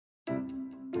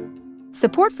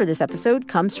Support for this episode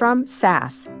comes from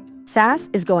SAS. SAS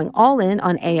is going all in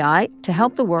on AI to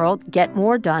help the world get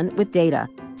more done with data.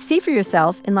 See for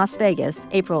yourself in Las Vegas,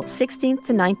 April 16th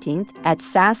to 19th at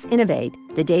SAS Innovate,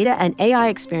 the data and AI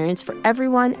experience for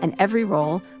everyone and every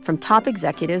role, from top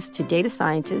executives to data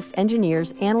scientists,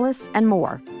 engineers, analysts, and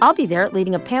more. I'll be there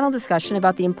leading a panel discussion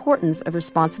about the importance of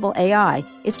responsible AI.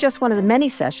 It's just one of the many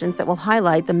sessions that will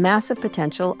highlight the massive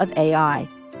potential of AI.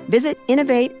 Visit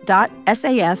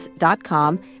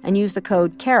innovate.sas.com and use the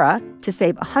code CARA to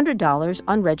save $100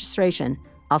 on registration.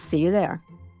 I'll see you there.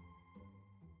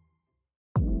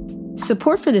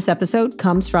 Support for this episode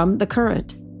comes from The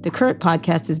Current. The Current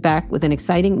podcast is back with an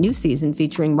exciting new season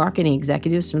featuring marketing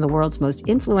executives from the world's most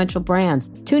influential brands.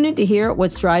 Tune in to hear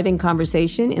what's driving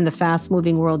conversation in the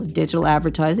fast-moving world of digital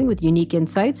advertising with unique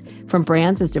insights from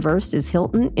brands as diverse as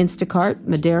Hilton, Instacart,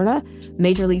 Moderna,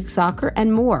 Major League Soccer,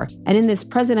 and more. And in this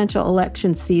presidential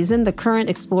election season, The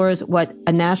Current explores what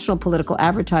a national political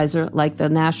advertiser like the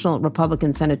National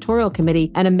Republican Senatorial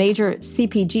Committee and a major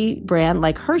CPG brand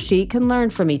like Hershey can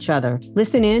learn from each other.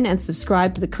 Listen in and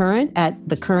subscribe to The Current at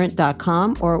thecurrent.com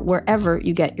or wherever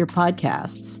you get your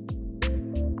podcasts.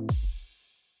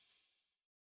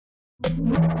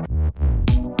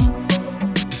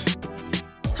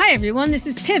 Hi, everyone. This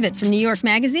is Pivot from New York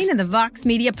Magazine and the Vox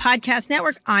Media Podcast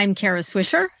Network. I'm Kara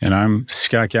Swisher. And I'm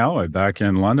Scott Galloway, back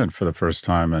in London for the first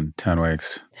time in 10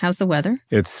 weeks. How's the weather?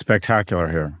 It's spectacular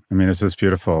here. I mean, it's just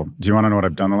beautiful. Do you want to know what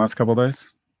I've done the last couple of days?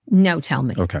 No, tell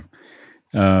me. Okay.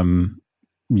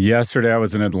 Yesterday, I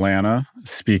was in Atlanta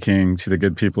speaking to the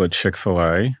good people at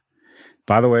Chick-fil-A.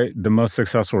 By the way, the most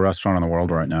successful restaurant in the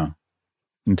world right now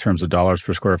in terms of dollars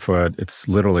per square foot. It's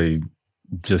literally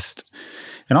just...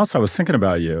 And also, I was thinking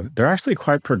about you. They're actually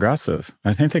quite progressive.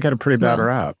 I think they get a pretty bad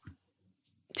rap.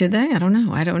 Do they? I don't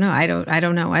know. I don't know. I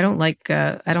don't like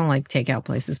takeout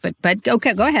places. But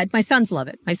okay, go ahead. My sons love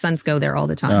it. My sons go there all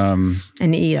the time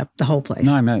and eat up the whole place.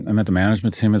 No, I meant the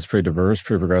management team is pretty diverse,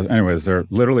 pretty progressive. Anyways, they're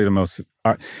literally the most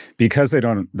because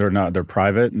they're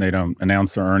private and they don't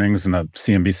announce their earnings, and the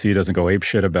CNBC doesn't go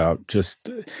apeshit about just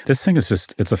this thing is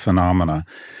just it's a phenomena.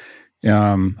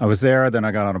 I was there, then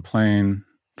I got on a plane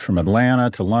from Atlanta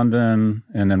to London,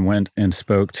 and then went and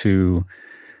spoke to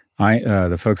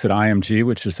the folks at IMG,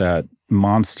 which is that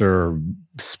monster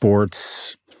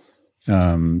sports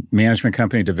management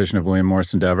company division of William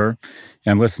Morris Endeavor,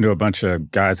 and listened to a bunch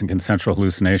of guys in consensual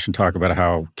hallucination talk about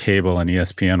how cable and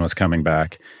ESPN was coming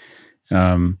back.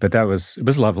 But it was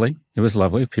lovely. It was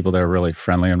lovely. People there were really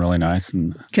friendly and really nice.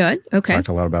 And good. Okay. Talked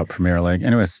a lot about Premier League.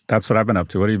 Anyways, that's what I've been up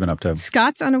to. What have you been up to?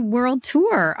 Scott's on a world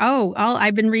tour.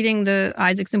 I've been reading the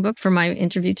Isaacson book for my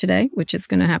interview today, which is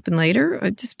going to happen later.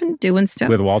 I've just been doing stuff.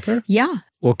 With Walter? Yeah.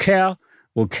 Well, Cal,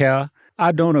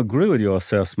 I don't agree with your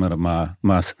assessment of my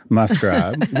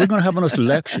scribe. We're going to have an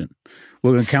election.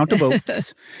 We're going to count the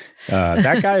votes.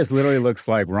 That guy literally looks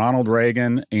like Ronald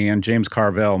Reagan and James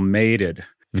Carville mated.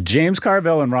 If James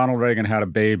Carville and Ronald Reagan had a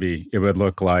baby, it would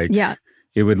look like,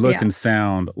 it would look and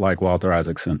sound like Walter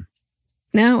Isaacson.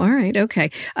 No, all right, okay.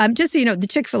 Just so you know, the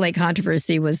Chick-fil-A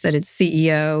controversy was that its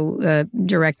CEO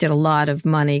directed a lot of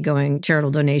money going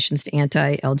charitable donations to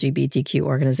anti-LGBTQ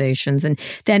organizations. And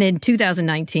then in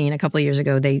 2019, a couple of years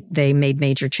ago, they made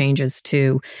major changes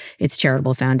to its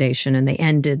charitable foundation, and they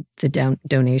ended the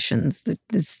donations. The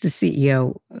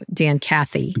CEO, Dan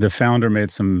Cathy. The founder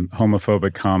made some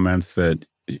homophobic comments that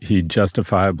he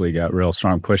justifiably got real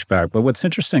strong pushback. But what's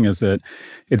interesting is that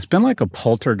it's been like a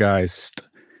poltergeist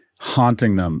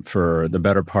haunting them for the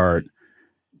better part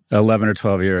 11 or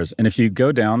 12 years. And if you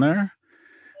go down there,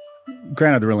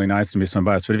 granted, they're really nice to me, so I'm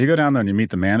biased, but if you go down there and you meet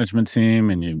the management team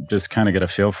and you just kind of get a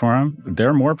feel for them,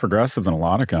 they're more progressive than a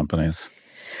lot of companies.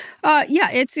 Yeah,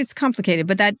 it's complicated,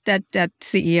 but that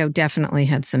CEO definitely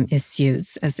had some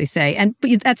issues, as they say. And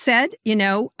that said,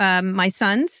 my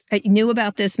sons knew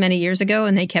about this many years ago,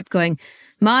 and they kept going,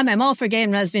 "Mom, I'm all for gay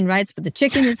and lesbian rights, but the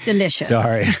chicken is delicious."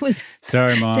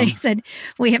 Sorry, Mom. They said,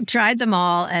 "We have tried them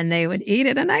all," and they would eat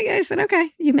it. And I said, "Okay,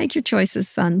 you make your choices,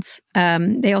 sons."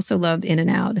 They also loved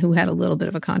In-N-Out, who had a little bit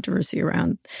of a controversy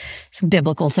around some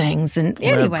biblical things. And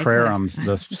anyway, prayer on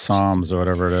the Psalms or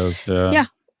whatever it is. Yeah.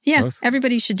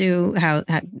 Everybody should how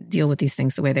deal with these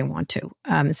things the way they want to,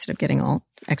 instead of getting all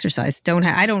exercise.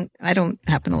 I don't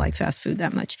happen to like fast food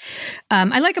that much.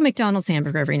 I like a McDonald's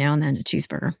hamburger every now and then, a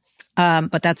cheeseburger.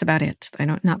 But that's about it.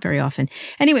 Not very often.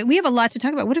 Anyway, we have a lot to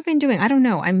talk about. What have I been doing? I don't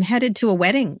know. I'm headed to a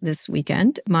wedding this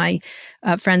weekend. My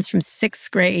friends from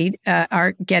 6th grade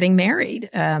are getting married,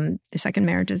 the second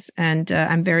marriages, and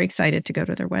I'm very excited to go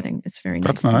to their wedding. It's very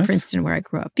nice. That's nice. In Princeton, where I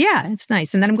grew up. Yeah, it's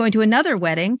nice. And then I'm going to another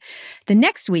wedding the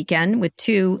next weekend with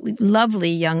 2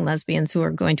 lovely young lesbians who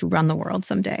are going to run the world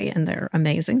someday, and they're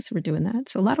amazing. So we're doing that.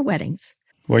 So a lot of weddings.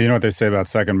 Well, you know what they say about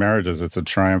second marriages? It's a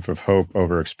triumph of hope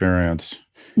over experience.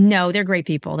 No, they're great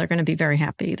people. They're going to be very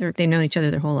happy. They've known each other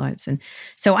their whole lives. And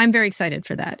so I'm very excited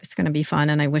for that. It's going to be fun.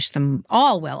 And I wish them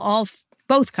all well,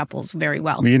 both couples very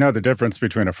well. You know the difference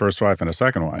between a first wife and a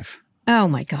second wife? Oh,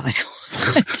 my God.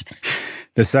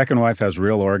 The second wife has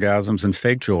real orgasms and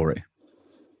fake jewelry.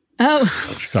 Oh.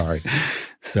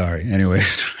 Sorry.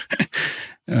 Anyways.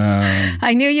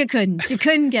 I knew you couldn't. You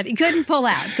couldn't pull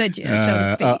out, could you? So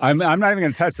to speak. I'm not even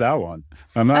going to touch that one.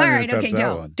 I'm not. All even right, touch okay,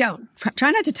 that don't.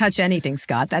 Try not to touch anything,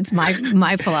 Scott. That's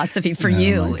my philosophy for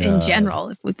you in general.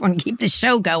 If we want to keep the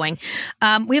show going,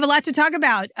 we have a lot to talk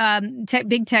about.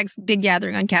 Big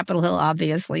gathering on Capitol Hill.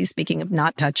 Obviously, speaking of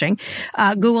not touching,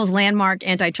 Google's landmark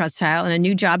antitrust trial and a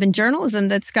new job in journalism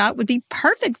that Scott would be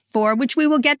perfect for, which we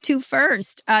will get to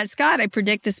first. Scott, I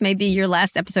predict this may be your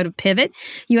last episode of Pivot,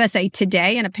 USA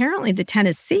Today. And apparently the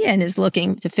Tennessean is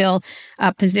looking to fill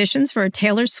positions for a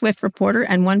Taylor Swift reporter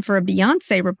and one for a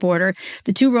Beyonce reporter.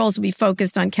 The 2 roles will be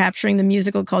focused on capturing the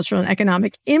musical, cultural, and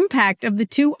economic impact of the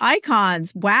 2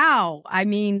 icons. Wow. I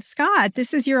mean, Scott,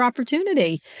 this is your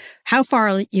opportunity. How far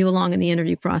are you along in the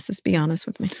interview process? Be honest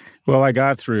with me. Well, I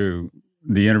got through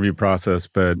the interview process,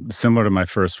 but similar to my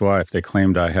first wife, they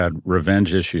claimed I had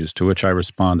revenge issues, to which I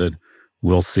responded,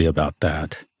 "We'll see about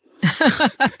that."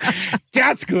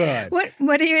 That's good.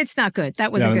 What do you? It's not good.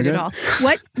 That wasn't good at all.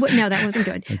 What? No, that wasn't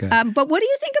good. Okay. But what do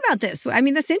you think about this? I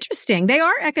mean, that's interesting. They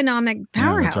are economic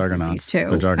powerhouses. These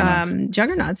 2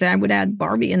 juggernauts. I would add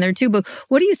Barbie in there too. But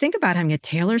what do you think about having a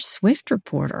Taylor Swift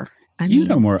reporter? You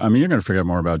know more. I mean, you're going to forget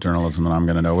more about journalism than I'm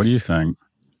going to know. What do you think?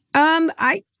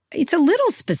 It's a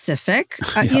little specific.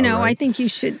 Right. I think you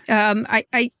should. I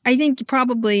think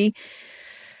probably.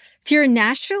 If you're in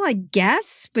Nashville, I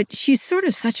guess, but she's sort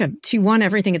of she won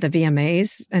everything at the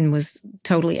VMAs and was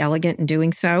totally elegant in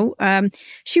doing so.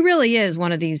 She really is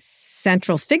one of these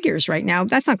central figures right now.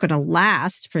 That's not going to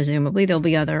last, presumably. There'll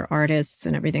be other artists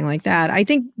and everything like that. I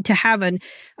think to have a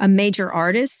major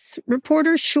artists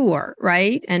reporter, sure,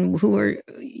 right? And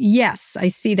yes, I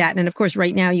see that. And of course,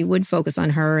 right now you would focus on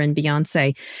her and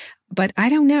Beyonce. But I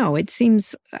don't know. It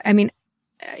seems,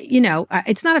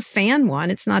 it's not a fan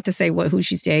one. It's not to say who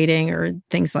she's dating or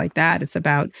things like that. It's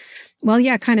about,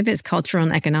 it kind of is cultural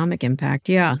and economic impact.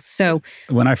 Yeah. So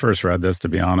when I first read this, to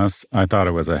be honest, I thought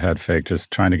it was a head fake,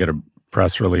 just trying to get a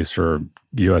press release for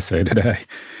USA Today.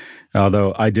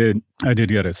 Although I did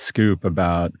get a scoop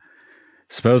about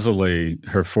supposedly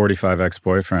her 45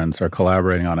 ex-boyfriends are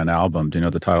collaborating on an album. Do you know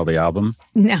the title of the album?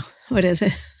 No. What is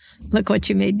it? Look what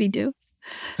you made me do.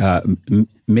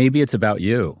 Maybe it's about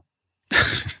you.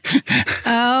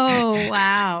 Oh,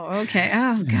 wow. Okay.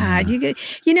 Oh, God.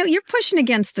 You're pushing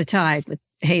against the tide with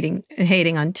hating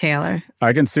on Taylor.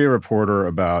 I can see a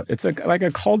reporter it's like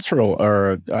a cultural,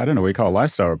 or I don't know what you call a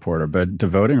lifestyle reporter, but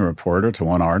devoting a reporter to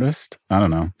one artist, I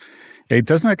don't know.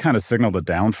 Doesn't that kind of signal the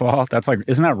downfall?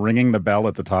 Isn't that ringing the bell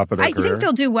at the top of their career? I think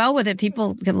they'll do well with it.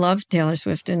 People love Taylor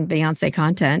Swift and Beyonce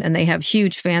content, and they have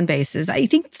huge fan bases. I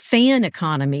think fan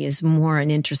economy is more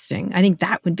interesting. I think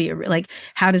that would be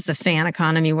how does the fan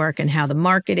economy work and how the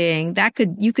marketing,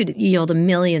 you could yield a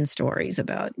million stories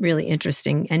about really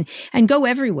interesting and go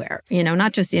everywhere,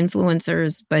 not just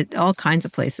influencers, but all kinds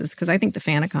of places, because I think the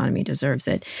fan economy deserves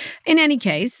it. In any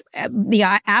case, the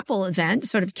Apple event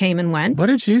sort of came and went. What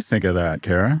did you think of that,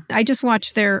 Kara? I just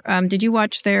watched their, did you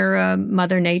watch their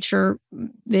Mother Nature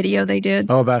video they did?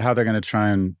 Oh, about how they're going to try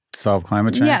and solve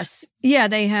climate change? Yes. Yeah,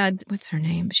 they had, what's her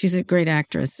name? She's a great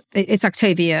actress. It's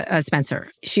Octavia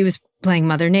Spencer. She was playing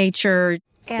Mother Nature.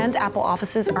 And Apple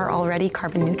offices are already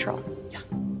carbon neutral. Yeah.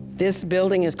 This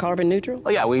building is carbon neutral? Oh,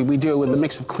 yeah, we do it with a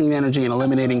mix of clean energy and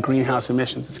eliminating greenhouse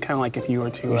emissions. It's kind of like if you were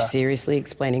to... You're seriously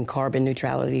explaining carbon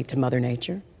neutrality to Mother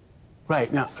Nature?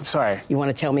 Right. No, I'm sorry. You want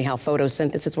to tell me how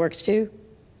photosynthesis works too?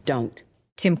 Don't.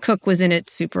 Tim Cook was in it,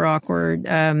 super awkward.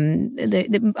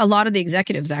 A lot of the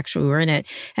executives actually were in it,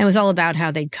 and it was all about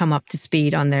how they'd come up to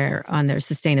speed on their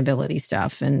sustainability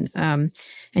stuff, and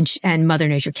Mother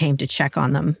Nature came to check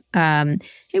on them.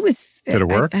 It was. Did it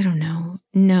work? I don't know.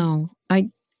 No,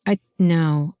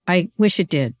 no. I wish it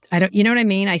did. I don't. You know what I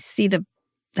mean? I see the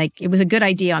Like, it was a good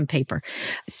idea on paper.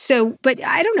 So, but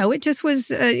I don't know. It just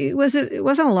was, it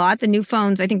wasn't a lot. The new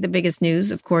phones, I think the biggest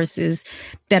news, of course, is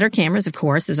better cameras, of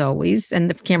course, as always. And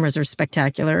the cameras are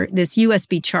spectacular. This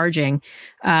USB charging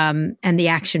and the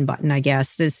action button, I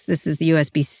guess. This is the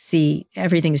USB-C.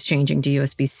 Everything's changing to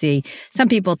USB-C. Some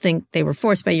people think they were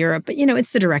forced by Europe, but,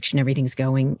 it's the direction everything's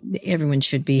going. Everyone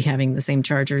should be having the same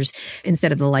chargers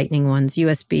instead of the Lightning ones.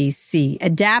 USB-C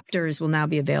adapters will now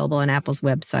be available on Apple's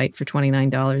website for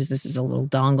 $29. This is a little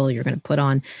dongle you're going to put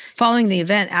on. Following the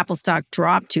event, Apple stock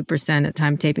dropped 2%. At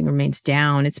time taping remains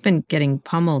down. It's been getting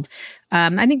pummeled.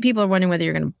 I think people are wondering whether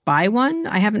you're going to buy one.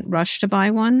 I haven't rushed to buy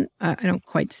one. I don't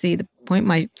quite see the point.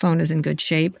 My phone is in good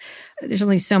shape. There's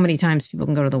only so many times people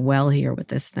can go to the well here with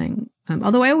this thing.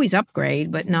 Although I always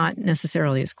upgrade, but not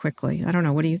necessarily as quickly. I don't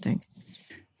know. What do you think?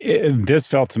 This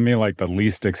felt to me like the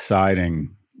least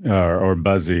exciting or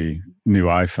buzzy new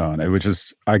iPhone. It was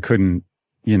just, I couldn't,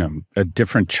 a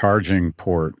different charging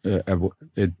port.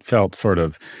 It felt sort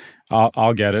of,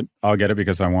 I'll get it. I'll get it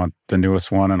because I want the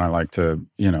newest one, and I like to,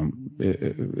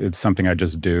 it's something I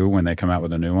just do when they come out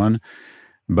with a new one.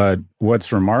 But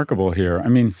what's remarkable here,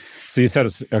 so you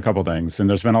said a couple things, and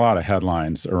there's been a lot of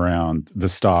headlines around the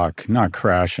stock not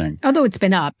crashing. Although it's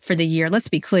been up for the year. Let's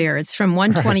be clear. It's from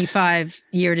 125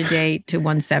 year to date to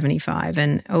 175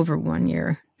 and over 1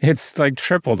 year. It's like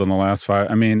tripled in the last 5.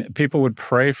 People would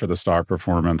pray for the stock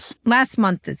performance. Last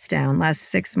month it's down. Last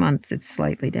 6 months it's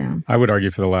slightly down. I would argue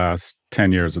for the last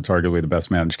 10 years it's arguably the best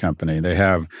managed company. They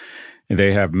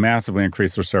have massively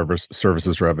increased their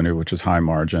services revenue, which is high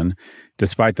margin,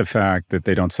 despite the fact that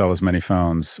they don't sell as many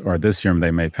phones, or this year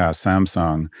they may pass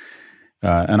Samsung.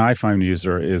 An iPhone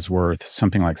user is worth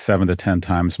something like 7 to 10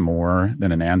 times more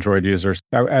than an Android user.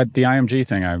 At the IMG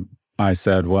thing, I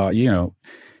said, well,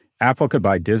 Apple could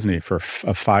buy Disney for a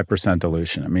 5%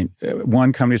 dilution.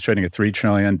 One company's trading at $3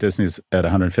 trillion, Disney's at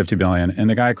 $150 billion. And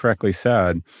the guy correctly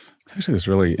said, it's actually this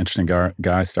really interesting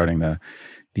guy starting the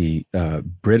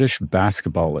British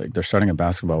Basketball League. They're starting a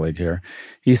basketball league here.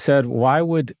 He said, why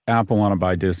would Apple want to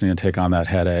buy Disney and take on that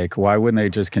headache? Why wouldn't they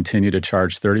just continue to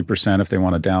charge 30% if they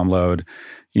want to download,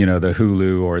 the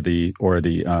Hulu or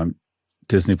the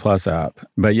Disney Plus app?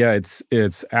 But yeah,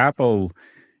 it's Apple,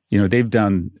 they've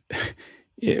done...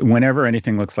 Whenever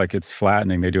anything looks like it's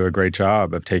flattening, they do a great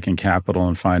job of taking capital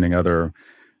and finding other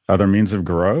means of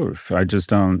growth. I just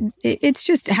don't. It's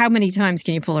just how many times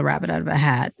can you pull a rabbit out of a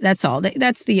hat? That's all.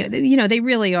 They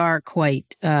really are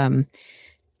quite. They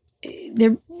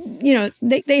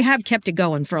have kept it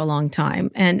going for a long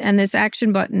time, and this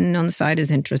action button on the side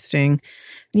is interesting.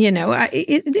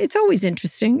 It's always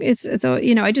interesting.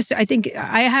 I think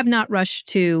I have not rushed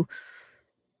to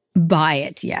buy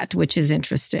it yet, which is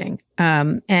interesting.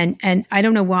 And I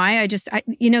don't know why.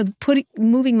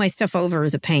 Moving my stuff over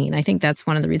is a pain. I think that's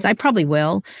one of the reasons. I probably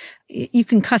will. You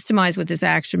can customize what this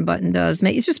action button does.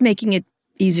 It's just making it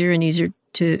easier and easier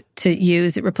to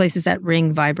use. It replaces that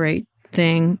ring vibrate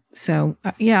thing. So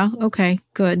yeah, okay,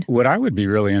 good. What I would be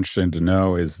really interested to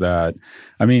know is that,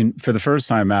 for the first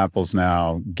time, Apple's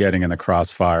now getting in the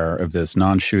crossfire of this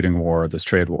non-shooting war, this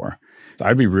trade war.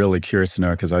 I'd be really curious to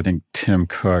know, because I think Tim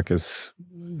Cook is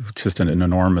just an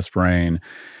enormous brain.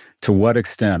 To what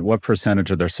extent, what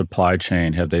percentage of their supply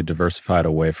chain have they diversified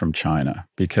away from China?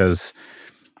 Because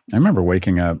I remember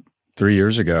waking up 3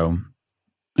 years ago.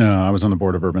 I was on the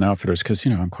board of Urban Outfitters because,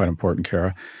 I'm quite important,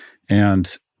 Kara.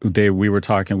 And we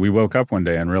woke up one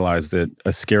day and realized that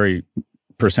a scary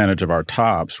percentage of our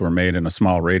tops were made in a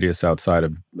small radius outside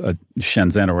of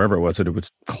Shenzhen or wherever it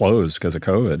was closed because of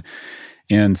COVID.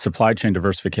 And supply chain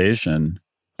diversification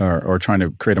or trying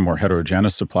to create a more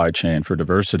heterogeneous supply chain for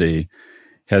diversity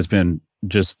has been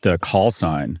just the call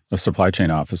sign of supply chain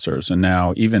officers. And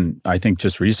now even, I think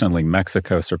just recently,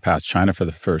 Mexico surpassed China for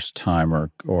the first time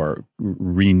or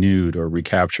renewed or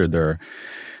recaptured their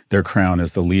crown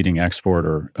as the leading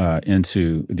exporter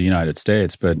into the United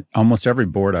States. But almost every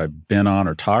board I've been on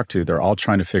or talked to, they're all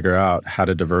trying to figure out how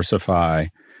to diversify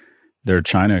their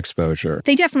China exposure.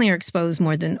 They definitely are exposed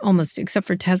more than almost, except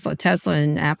for Tesla. Tesla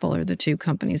and Apple are the two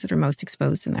companies that are most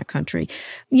exposed in that country.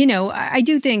 I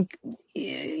do think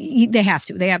they have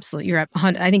to. They absolutely.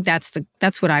 I think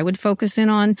that's what I would focus in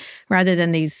on rather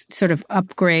than these sort of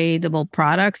upgradable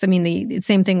products. The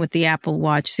same thing with the Apple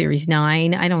Watch Series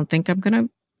 9. I don't think I'm going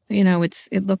to.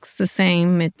 It looks the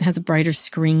same. It has a brighter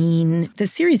screen. The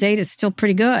Series 8 is still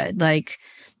pretty good.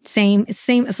 Same.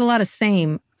 It's a lot of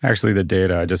same. Actually,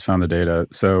 I just found the data.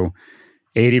 So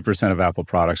 80% of Apple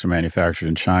products are manufactured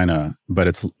in China, but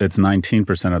it's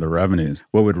 19% of the revenues.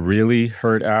 What would really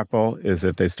hurt Apple is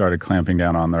if they started clamping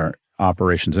down on their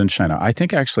operations in China. I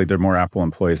think actually there are more Apple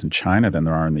employees in China than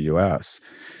there are in the U.S.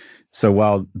 So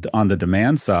while on the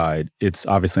demand side, it's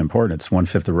obviously important. It's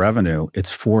 1/5 of revenue.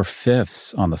 It's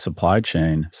 4/5 on the supply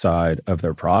chain side of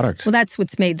their product. Well, that's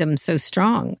what's made them so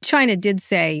strong. China did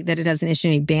say that it hasn't issued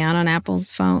any ban on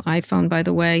Apple's iPhone, by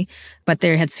the way, but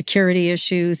they had security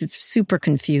issues. It's super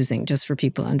confusing, just for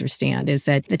people to understand, is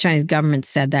that the Chinese government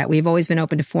said that we've always been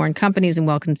open to foreign companies and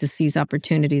welcome to seize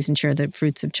opportunities and share the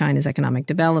fruits of China's economic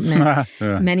development.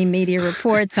 Many media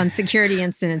reports on security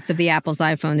incidents of the Apple's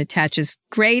iPhone attaches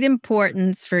great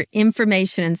importance for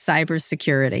information and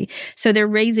cybersecurity. So they're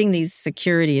raising these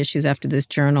security issues after this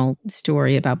journal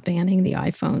story about banning the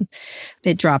iPhone.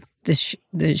 They dropped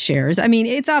the shares. I mean,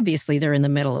 it's obviously we're in the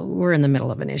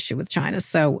middle of an issue with China.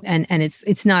 So, and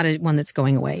it's not one that's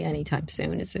going away anytime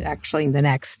soon. It's actually the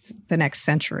next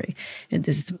century. And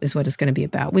this is what it's going to be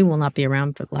about. We will not be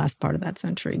around for the last part of that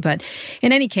century. But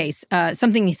in any case,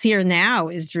 something here now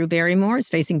is Drew Barrymore is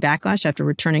facing backlash after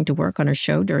returning to work on her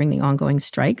show during the ongoing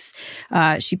strikes.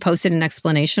 She posted an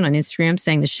explanation on Instagram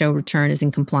saying the show return is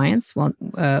in compliance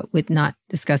with not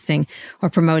discussing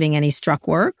or promoting any struck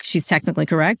work. She's technically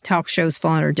correct. Talk shows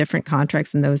fall under different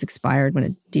contracts than those expired when a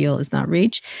deal is not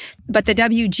reached. But the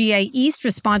WGA East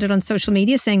responded on social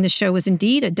media saying the show was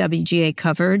indeed a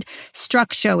WGA-covered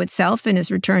struck show itself and is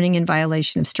returning in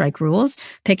violation of strike rules.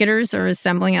 Picketers are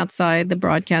assembling outside the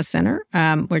broadcast center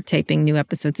where taping new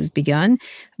episodes has begun.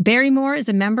 Barrymore is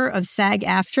a member of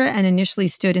SAG-AFTRA and initially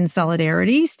stood in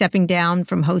solidarity, stepping down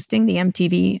from hosting the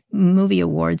MTV Movie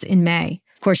Awards in May.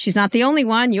 Of course, she's not the only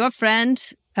one. Your friend,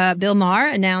 Bill Maher,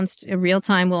 announced Real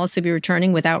Time will also be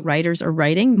returning without writers or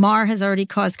writing. Maher has already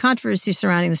caused controversy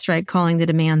surrounding the strike, calling the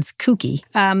demands kooky.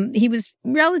 He was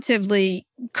relatively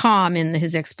calm in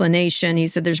his explanation. He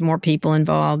said there's more people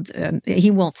involved.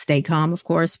 He won't stay calm, of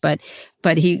course, but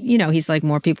he's like,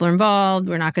 more people are involved.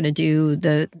 We're not going to do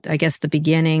the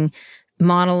beginning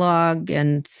monologue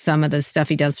and some of the stuff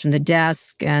he does from the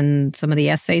desk and some of the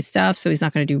essay stuff. So he's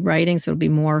not going to do writing. So it'll be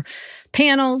more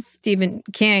panels. Stephen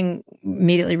King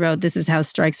immediately wrote, "This is how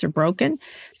strikes are broken."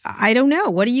 I don't know.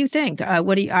 What do you think? I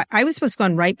was supposed to go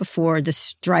on right before the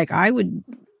strike. I would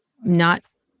not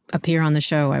appear on the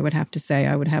show. I would have to say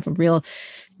I would have real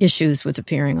issues with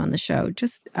appearing on the show.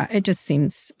 It just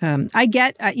seems, I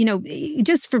get,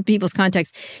 just for people's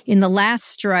context, in the last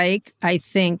strike, I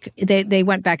think they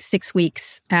went back 6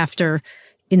 weeks after,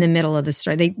 in the middle of the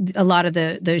strike. A lot of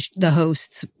the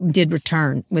hosts did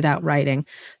return without writing.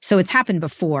 So it's happened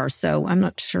before. So I'm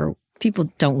not sure.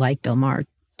 People don't like Bill Maher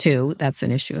too. That's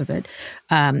an issue of it.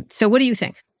 So what do you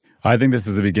think? I think this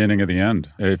is the beginning of the end.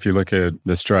 If you look at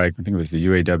the strike, I think it was the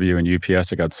UAW and UPS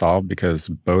that got solved because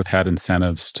both had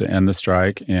incentives to end the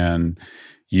strike and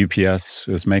UPS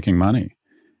was making money.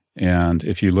 And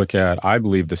if you look at, I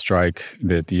believe the strike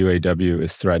that the UAW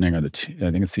is threatening, I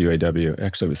think it's the UAW,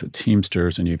 actually it was the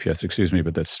Teamsters and UPS,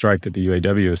 but the strike that the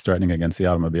UAW is threatening against the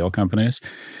automobile companies,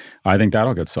 I think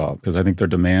that'll get solved because I think their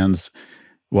demands,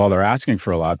 while they're asking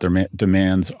for a lot, their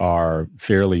demands are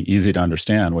fairly easy to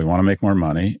understand. We want to make more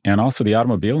money. And also the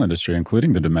automobile industry,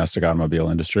 including the domestic automobile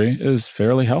industry, is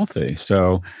fairly healthy.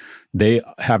 So they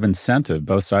have incentive,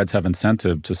 both sides have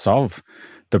incentive to solve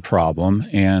the problem.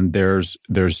 And there's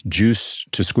juice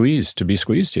to be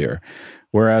squeezed here.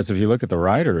 Whereas if you look at the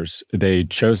writers, they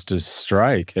chose to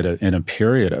strike in a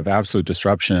period of absolute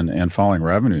disruption and falling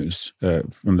revenues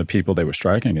from the people they were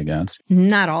striking against.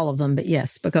 Not all of them, but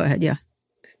yes. But go ahead, yeah.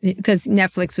 Because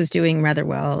Netflix was doing rather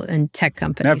well and tech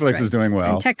companies. Netflix is doing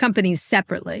well. And tech companies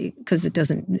separately, because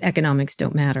economics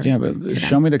don't matter. Yeah, but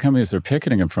show me the companies they're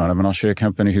picketing in front of, and I'll show you a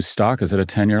company whose stock is at a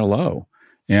 10-year low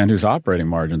and whose operating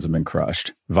margins have been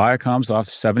crushed. Viacom's off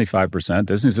 75%.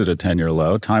 Disney's at a 10-year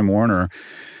low. Time Warner,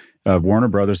 Warner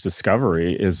Brothers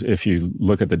Discovery is, if you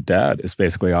look at the debt, is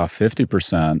basically off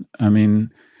 50%. I mean,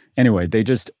 anyway,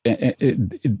 that's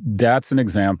an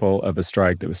example of a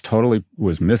strike that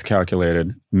was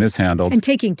miscalculated, mishandled. And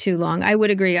taking too long. I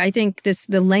would agree. I think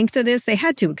the length of this, they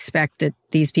had to expect that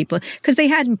these people, because they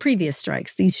had in previous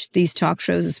strikes, these talk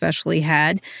shows especially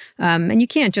had, and you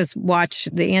can't just watch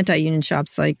the anti-union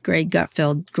shops like Greg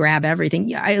Gutfeld grab everything.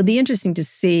 Yeah, it'll be interesting to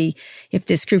see if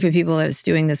this group of people that's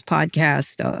doing this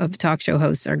podcast of talk show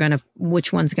hosts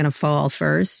which one's going to fall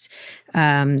first.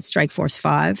 Strike Force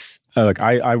 5. Look,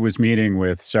 I was meeting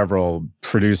with several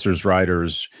producers,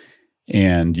 writers,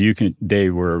 and they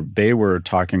were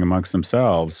talking amongst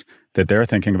themselves that they're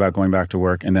thinking about going back to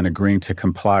work and then agreeing to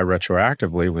comply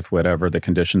retroactively with whatever the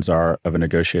conditions are of a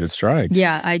negotiated strike.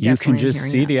 Yeah, I definitely. You can just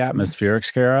see the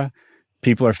atmospherics, Kara.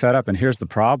 People are fed up, and here's the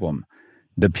problem: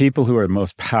 the people who are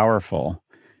most powerful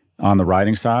on the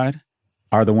writing side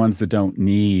are the ones that don't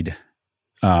need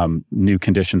new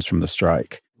conditions from the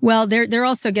strike. Well, they're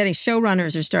also getting,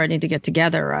 showrunners are starting to get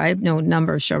together. I know a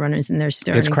number of showrunners, and they're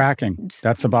starting. It's cracking.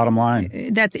 That's the bottom line.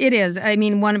 It is. I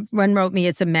mean, one wrote me,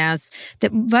 it's a mess. The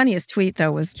funniest tweet,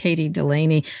 though, was Katie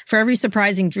Delaney. For every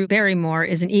surprising Drew Barrymore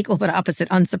is an equal but opposite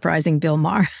unsurprising Bill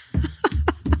Maher.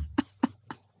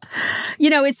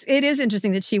 It is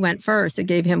interesting that she went first. It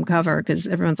gave him cover because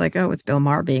everyone's like, oh, it's Bill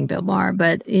Maher being Bill Maher.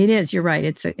 But it is, you're right.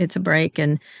 It's a break.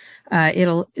 And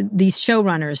these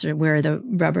showrunners are where the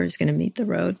rubber is going to meet the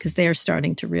road because they are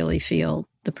starting to really feel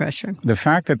the pressure. The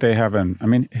fact that they haven't,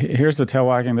 here's the tail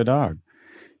wagging the dog.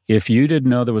 If you didn't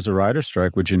know there was a writer's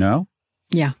strike, would you know?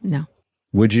 Yeah, no.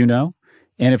 Would you know?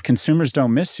 And if consumers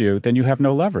don't miss you, then you have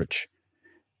no leverage.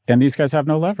 And these guys have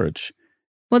no leverage.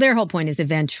 Well, their whole point is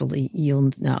eventually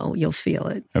you'll know, you'll feel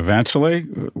it. Eventually,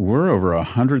 we're over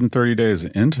 130 days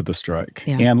into the strike.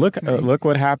 Yeah, and look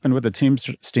what happened with the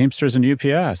Teamsters and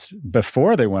UPS.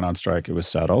 Before they went on strike, it was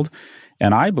settled.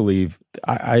 And I believe,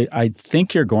 I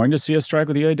think you're going to see a strike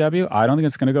with the UAW. I don't think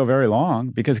it's going to go very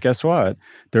long because guess what?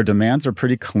 Their demands are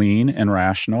pretty clean and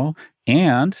rational.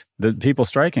 And the people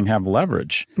striking have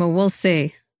leverage. Well, we'll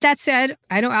see. That said,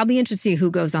 I'll be interested to see who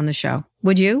goes on the show.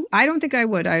 Would you? I don't think I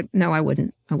would. No, I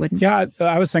wouldn't. Yeah,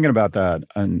 I was thinking about that.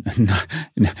 And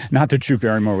not that Drew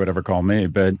Barrymore would ever call me,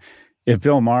 but if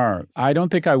Bill Maher, I don't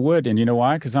think I would. And you know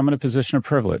why? Because I'm in a position of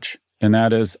privilege. And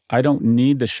that is, I don't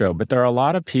need the show. But there are a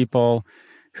lot of people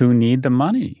who need the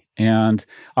money. And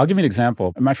I'll give you an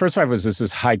example. My first wife was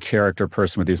this high character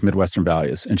person with these Midwestern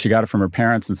values. And she got it from her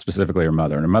parents and specifically her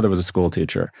mother. And her mother was a school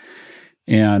teacher.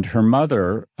 And her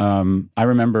mother, I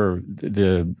remember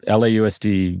the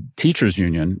LAUSD Teachers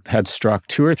Union had struck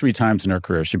 2 or 3 times in her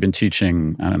career. She'd been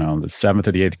teaching, the 7th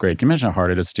or the 8th grade. Can you imagine how hard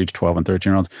it is to teach 12 and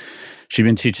 13-year-olds? She'd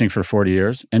been teaching for 40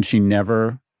 years, and she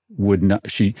never would not.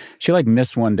 She like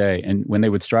missed one day, and when they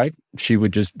would strike, she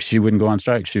wouldn't go on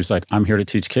strike. She was like, "I'm here to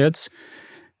teach kids,"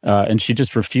 and she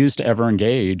just refused to ever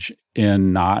engage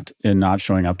in not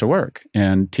showing up to work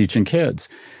and teaching kids.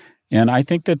 And I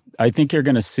think you're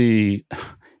going to see,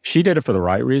 she did it for the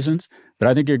right reasons, but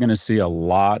I think you're going to see a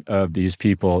lot of these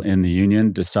people in the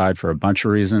union decide for a bunch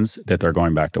of reasons that they're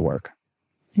going back to work.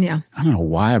 Yeah. I don't know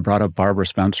why I brought up Barbara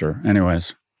Spencer.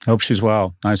 Anyways, hope she's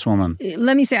well. Nice woman.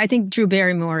 Let me say, I think Drew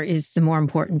Barrymore is the more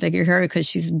important figure here because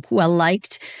she's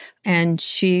well-liked. And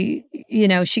she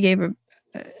gave her,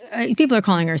 people are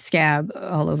calling her a scab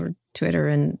all over Twitter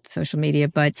and social media,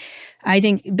 but I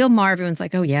think Bill Maher, everyone's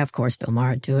like, oh yeah, of course Bill Maher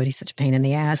would do it. He's such a pain in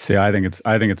the ass. See, I think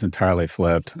it's entirely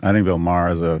flipped. I think Bill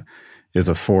Maher is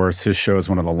a force. His show is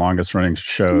one of the longest running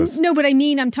shows. No, but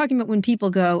I'm talking about when people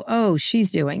go, oh, she's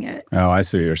doing it. Oh, I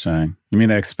see what you're saying. You mean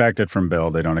they expect it from Bill,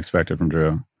 they don't expect it from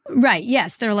Drew. Right.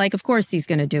 Yes. They're like, of course he's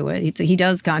going to do it. He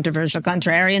does controversial,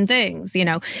 contrarian things.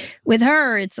 With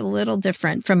her, it's a little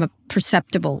different from a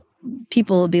perceptible.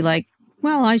 People will be like,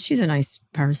 well, she's a nice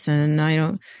person.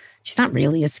 She's not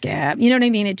really a scab. You know what I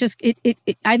mean?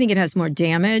 I think it has more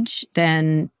damage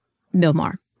than Bill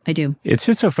Maher. I do. It's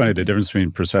just so funny, the difference between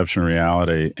perception and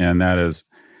reality. And that is,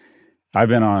 I've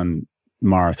been on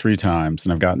Maher 3 times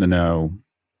and I've gotten to know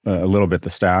a little bit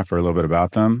the staff or a little bit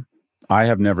about them. I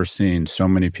have never seen so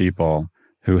many people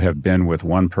who have been with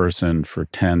one person for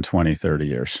 10, 20, 30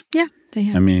 years. Yeah, they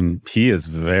have. He is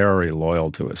very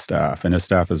loyal to his staff and his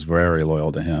staff is very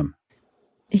loyal to him.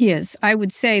 He is. I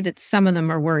would say that some of them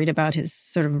are worried about his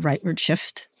sort of rightward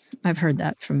shift. I've heard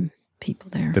that from people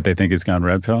there. That they think he's gone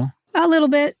red pill? A little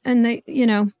bit. And a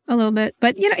little bit.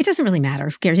 But, it doesn't really matter.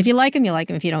 Who cares? If you like him, you like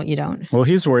him. If you don't, you don't. Well,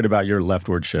 he's worried about your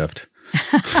leftward shift.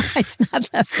 It's not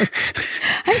leftward.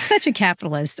 I'm such a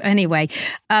capitalist. Anyway,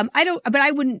 but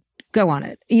I wouldn't go on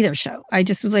it, either show. I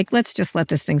just was like, let's just let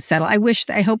this thing settle.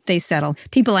 I hope they settle.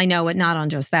 People I know, not on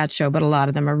just that show, but a lot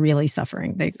of them are really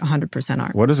suffering. They 100%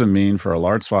 are. What does it mean for a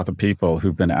large swath of people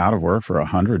who've been out of work for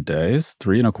 100 days,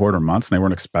 3.25 months, and they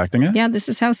weren't expecting it? Yeah, this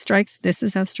is how strikes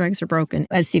are broken,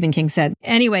 as Stephen King said.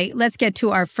 Anyway, let's get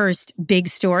to our first big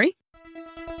story.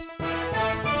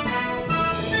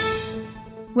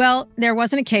 Well, there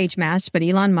wasn't a cage match, but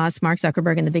Elon Musk, Mark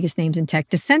Zuckerberg, and the biggest names in tech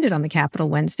descended on the Capitol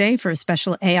Wednesday for a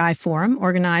special AI forum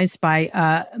organized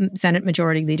by Senate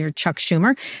Majority Leader Chuck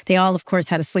Schumer. They all, of course,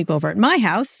 had a sleepover at my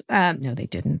house. No, they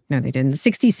didn't. The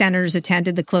 60 senators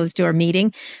attended the closed-door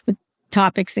meeting with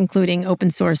topics including open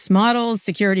source models,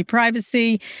 security,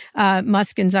 privacy.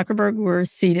 Musk and Zuckerberg were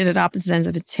seated at opposite ends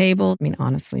of a table.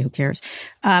 Honestly, who cares?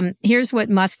 Here's what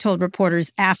Musk told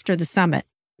reporters after the summit.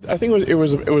 I think it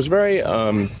was very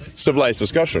civilized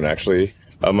discussion, actually,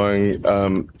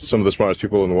 among some of the smartest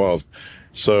people in the world.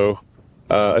 So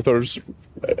I thought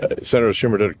Senator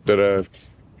Schumer did a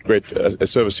great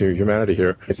service to humanity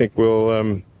here. I think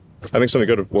we'll I think something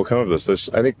good will come of this.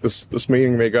 I think this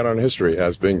meeting may go down in history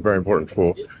as being very important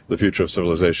for the future of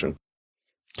civilization.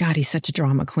 God, he's such a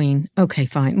drama queen. Okay,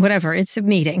 fine. Whatever. It's a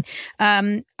meeting.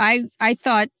 I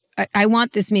thought I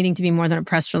want this meeting to be more than a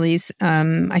press release.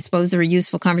 I suppose they're a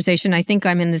useful conversation. I think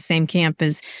I'm in the same camp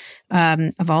as,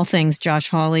 of all things, Josh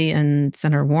Hawley and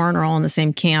Senator Warren are all in the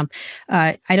same camp.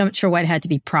 I'm not sure why it had to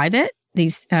be private.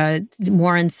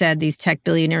 Warren said these tech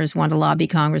billionaires want to lobby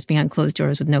Congress behind closed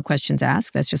doors with no questions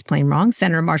asked. That's just plain wrong.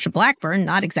 Senator Marsha Blackburn,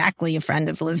 not exactly a friend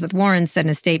of Elizabeth Warren, said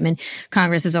in a statement,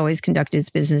 Congress has always conducted its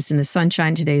business in the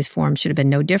sunshine. Today's forum should have been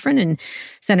no different. And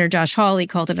Senator Josh Hawley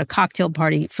called it a cocktail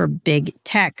party for big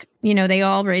tech. You know, they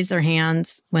all raised their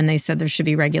hands when they said there should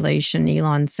be regulation.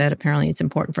 Elon said, apparently, it's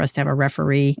important for us to have a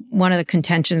referee. One of the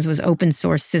contentions was open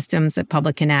source systems that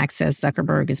public can access.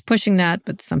 Zuckerberg is pushing that,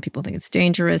 but some people think it's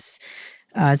dangerous.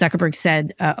 Zuckerberg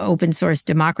said open source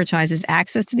democratizes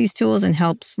access to these tools and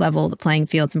helps level the playing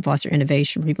fields and foster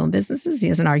innovation for people and businesses. He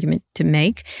has an argument to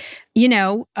make. You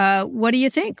know, what do you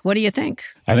think? What do you think?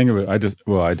 I think I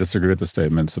disagree with the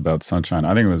statements about sunshine.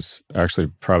 I think it was actually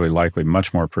probably likely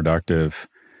much more productive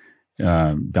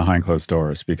behind closed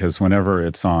doors, because whenever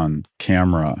it's on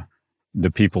camera,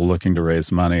 the people looking to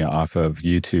raise money off of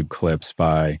YouTube clips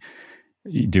by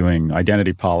doing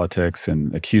identity politics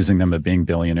and accusing them of being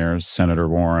billionaires, Senator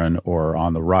Warren, or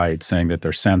on the right saying that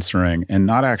they're censoring and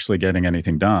not actually getting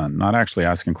anything done, not actually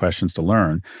asking questions to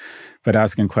learn, but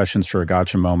asking questions for a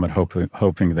gotcha moment,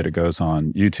 hoping that it goes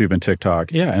on YouTube and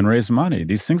TikTok, and raise money.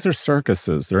 These things are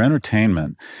circuses. They're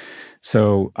entertainment.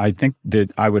 So I think that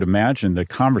I would imagine the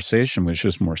conversation was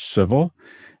just more civil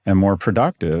and more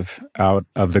productive out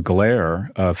of the glare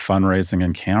of fundraising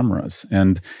and cameras.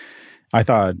 And I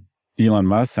thought Elon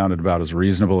Musk sounded about as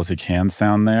reasonable as he can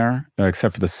sound there,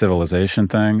 except for the civilization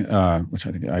thing, which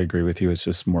I think I agree with you. It's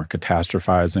just more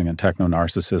catastrophizing and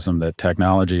techno-narcissism, that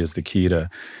technology is the key to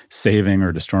saving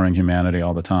or destroying humanity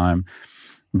all the time.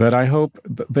 But I hope,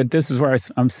 but this is where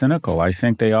I'm cynical. I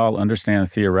think they all understand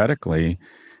theoretically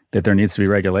that there needs to be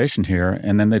regulation here,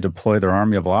 and then they deploy their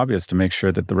army of lobbyists to make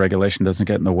sure that the regulation doesn't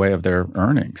get in the way of their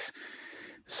earnings.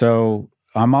 So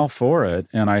I'm all for it,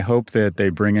 and I hope that they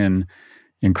bring in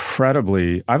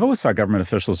I've always thought government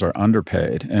officials are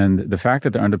underpaid, and the fact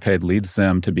that they're underpaid leads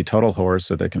them to be total whores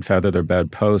so they can feather their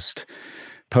bed post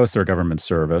their government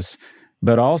service.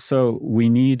 But also, we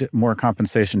need more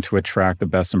compensation to attract the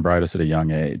best and brightest at a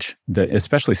young age,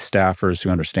 especially staffers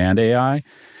who understand AI.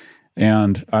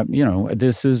 And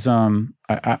this is I'm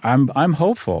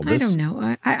hopeful. I don't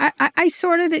know. I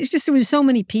sort of, it's just there was so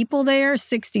many people there,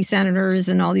 60 senators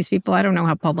and all these people. I don't know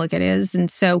how public it is,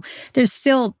 and so there's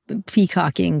still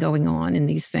peacocking going on in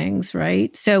these things,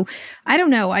 right? So I don't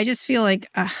know. I just feel like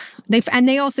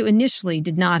they also initially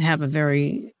did not have a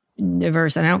very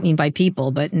diverse, and I don't mean by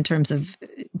people, but in terms of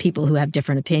people who have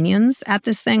different opinions at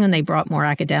this thing, and they brought more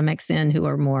academics in who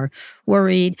are more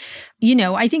worried. You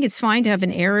know, I think it's fine to have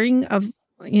an airing of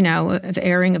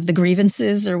the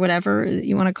grievances or whatever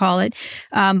you want to call it.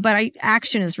 But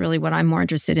action is really what I'm more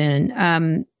interested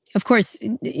in. Of course,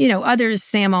 others,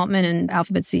 Sam Altman and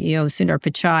Alphabet CEO Sundar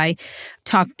Pichai,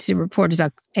 talked to reporters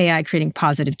about AI creating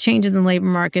positive changes in the labor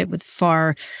market with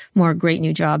far more great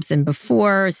new jobs than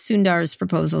before. Sundar's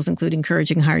proposals include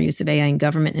encouraging higher use of AI in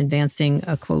government and advancing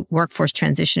a, quote, workforce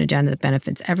transition agenda that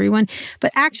benefits everyone.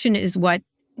 But action is what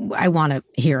I want to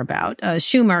hear about.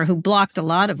 Schumer, who blocked a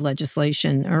lot of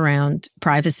legislation around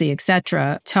privacy, et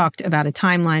cetera, talked about a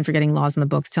timeline for getting laws in the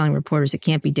books, telling reporters it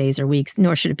can't be days or weeks,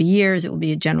 nor should it be years. It will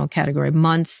be a general category of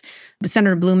months. But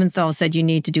Senator Blumenthal said you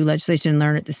need to do legislation and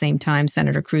learn at the same time.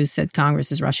 Senator Cruz said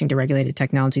Congress is rushing to regulate a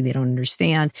technology they don't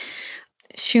understand.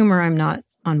 Schumer, I'm not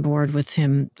on board with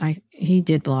him. He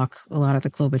did block a lot of the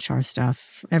Klobuchar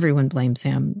stuff. Everyone blames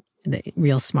him. The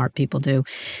real smart people do.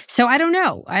 So I don't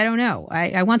know.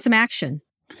 I want some action.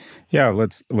 Yeah,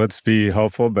 let's be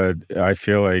hopeful, but I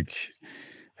feel like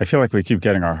we keep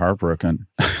getting our heart broken.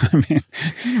 I mean,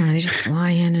 they just fly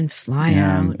in and fly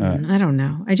out. And I don't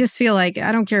know. I just feel like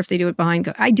I don't care if they do it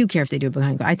behind. I do care if they do it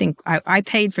behind. I think I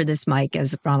paid for this mic,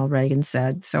 as Ronald Reagan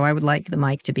said, so I would like the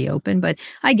mic to be open. But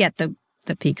I get the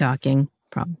peacocking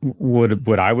problem.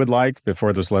 What I would like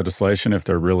before this legislation, if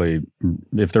they're really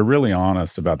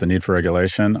honest about the need for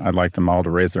regulation, I'd like them all to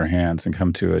raise their hands and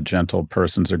come to a gentle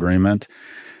person's agreement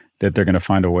that they're going to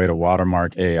find a way to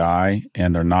watermark AI,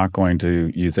 and they're not going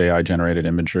to use AI-generated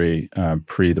imagery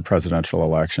pre the presidential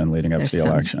election leading up to the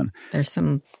election. There's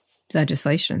some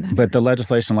legislation. But the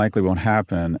legislation likely won't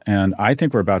happen. And I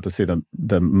think we're about to see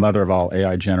the mother of all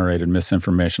AI-generated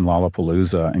misinformation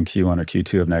Lollapalooza in Q1 or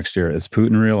Q2 of next year as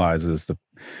Putin realizes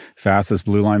fastest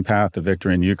blue line path to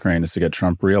victory in Ukraine is to get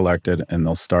Trump reelected, and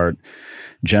they'll start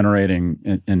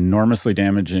generating enormously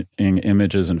damaging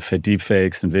images and deep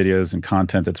fakes and videos and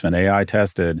content that's been AI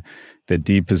tested that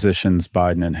depositions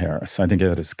Biden and Harris. I think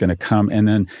that it's going to come, and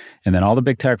then all the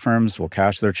big tech firms will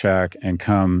cash their check, and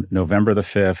come November the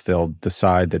 5th, they'll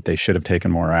decide that they should have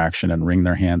taken more action and wring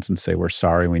their hands and say, we're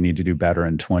sorry, we need to do better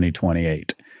in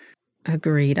 2028.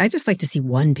 Agreed. I just like to see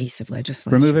one piece of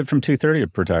legislation. Remove it from 230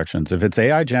 protections. If it's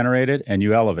AI generated and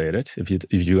you elevate it, if you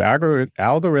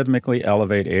algorithmically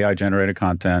elevate AI generated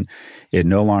content, it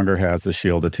no longer has the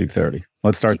shield of 230.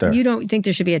 Let's start there. You don't think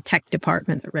there should be a tech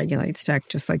department that regulates tech,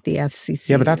 just like the FCC?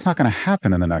 Yeah, but that's not going to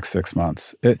happen in the next 6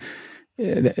 months.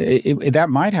 That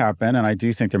might happen, and I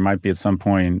do think there might be at some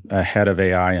point a head of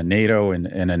AI in NATO and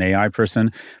an AI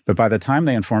person. But by the time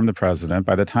they inform the president,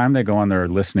 by the time they go on their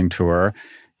listening tour,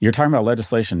 you're talking about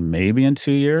legislation maybe in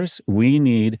 2 years. We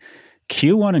need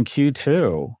Q1 and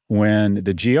Q2 when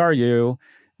the GRU,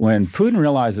 when Putin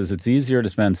realizes it's easier to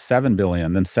spend $7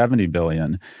 billion than $70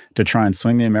 billion to try and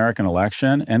swing the American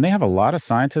election, and they have a lot of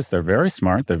scientists, they're very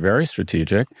smart, they're very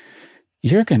strategic,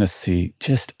 you're going to see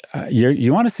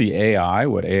you want to see AI,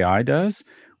 what AI does?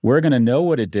 We're going to know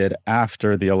what it did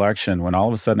after the election when all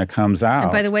of a sudden it comes out.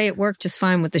 And by the way, it worked just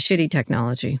fine with the shitty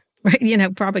technology.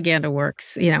 Right? Propaganda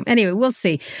works. Anyway, we'll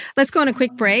see. Let's go on a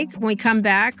quick break. When we come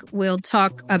back, we'll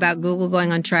talk about Google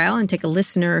going on trial and take a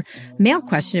listener mail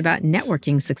question about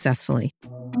networking successfully.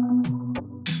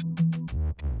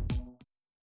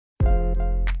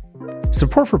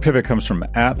 Support for Pivot comes from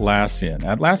Atlassian.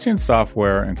 Atlassian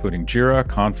software, including Jira,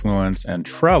 Confluence, and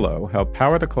Trello, help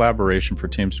power the collaboration for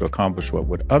teams to accomplish what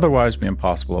would otherwise be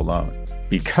impossible alone.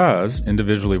 Because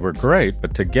individually we're great,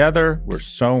 but together we're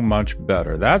so much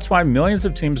better. That's why millions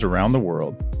of teams around the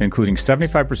world, including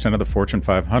 75% of the Fortune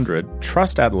 500,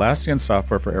 trust Atlassian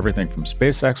software for everything from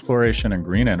space exploration and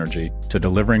green energy to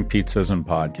delivering pizzas and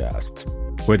podcasts.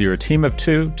 Whether you're a team of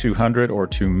 2, 200, or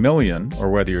 2 million, or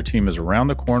whether your team is around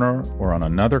the corner or on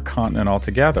another continent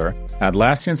altogether,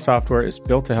 Atlassian software is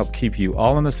built to help keep you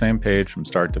all on the same page from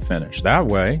start to finish. That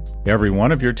way, every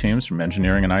one of your teams, from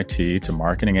engineering and IT to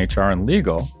marketing, HR, and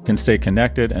legal, can stay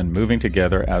connected and moving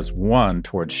together as one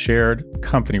towards shared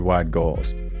company-wide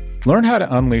goals. Learn how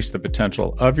to unleash the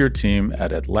potential of your team at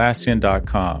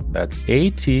Atlassian.com. That's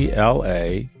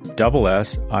Atlassian.com.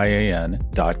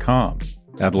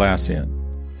 Atlassian.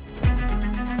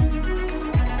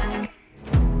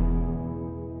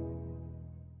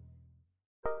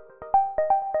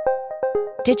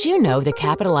 Did you know the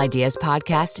Capital Ideas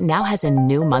podcast now has a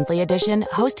new monthly edition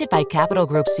hosted by Capital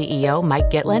Group CEO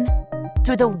Mike Gitlin?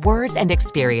 Through the words and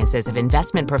experiences of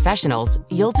investment professionals,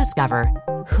 you'll discover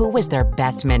who was their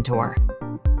best mentor,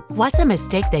 what's a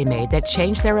mistake they made that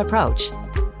changed their approach,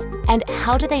 and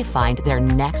how do they find their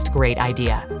next great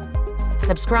idea.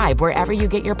 Subscribe wherever you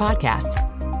get your podcasts.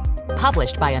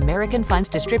 Published by American Funds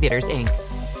Distributors, Inc.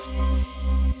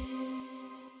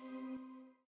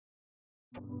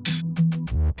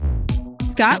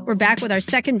 Scott, we're back with our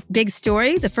second big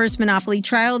story. The first monopoly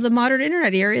trial of the modern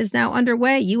internet era is now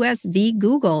underway, U.S. v.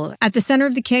 Google. At the center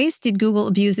of the case, did Google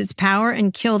abuse its power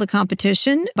and kill the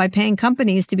competition by paying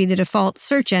companies to be the default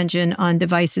search engine on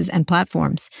devices and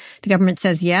platforms? The government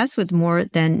says yes, with more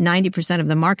than 90% of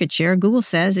the market share. Google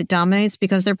says it dominates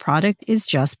because their product is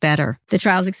just better. The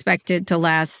trial is expected to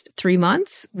last 3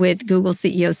 months, with Google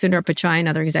CEO Sundar Pichai and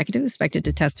other executives expected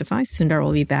to testify. Sundar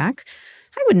will be back.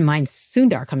 I wouldn't mind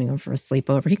Sundar coming over for a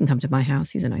sleepover. He can come to my house.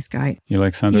 He's a nice guy. You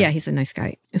like Sundar? Yeah, he's a nice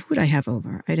guy. Who would I have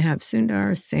over? I'd have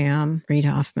Sundar, Sam, Reid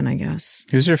Hoffman, I guess.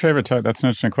 Who's your favorite tech? That's an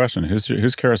interesting question.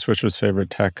 Who's Kara Swisher's favorite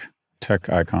tech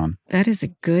icon? That is a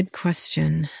good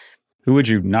question. Who would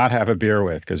you not have a beer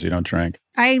with because you don't drink?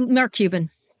 Mark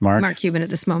Cuban. Mark Cuban at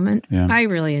this moment. Yeah. I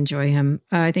really enjoy him.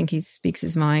 I think he speaks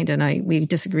his mind, and we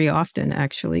disagree often,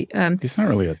 actually. He's not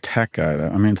really a tech guy, though.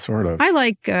 I mean, sort of. I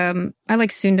like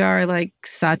Sundar. I like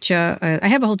Satya. I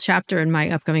have a whole chapter in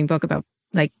my upcoming book about,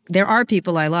 there are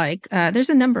people I like. There's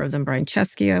a number of them. Brian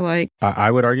Chesky I like. I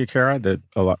would argue, Kara, that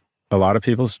a lot of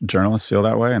journalists feel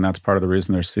that way, and that's part of the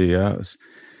reason they're CEOs,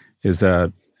 is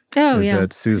that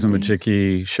Susan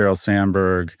Wojcicki, Sheryl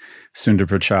Sandberg, Sundar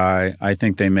Pichai, I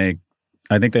think they make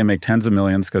tens of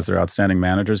millions because they're outstanding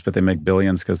managers, but they make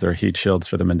billions because they're heat shields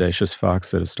for the mendacious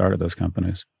fucks that have started those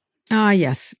companies.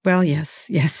 Yes. Well, yes.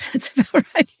 That's about right.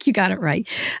 I think you got it right.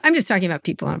 I'm just talking about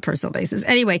people on a personal basis.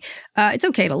 Anyway, it's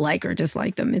okay to like or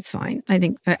dislike them. It's fine. I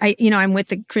think, I'm with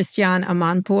the Christiane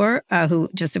Amanpour, who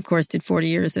just, of course, did 40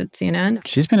 years at CNN.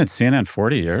 She's been at CNN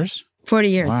 40 years? 40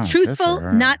 years. Wow, truthful,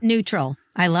 not neutral.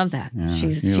 I love that. Yeah,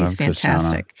 she's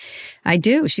fantastic. I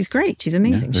do. She's great. She's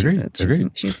amazing. Yeah,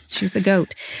 she's the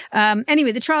GOAT.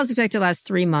 Anyway, the trial is expected to last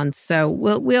 3 months. So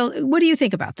we'll. What do you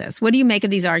think about this? What do you make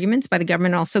of these arguments by the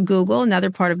government? Also, Google. Another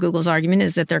part of Google's argument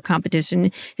is that their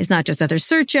competition is not just other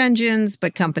search engines,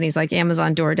 but companies like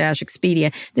Amazon, DoorDash,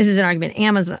 Expedia. This is an argument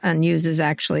Amazon uses.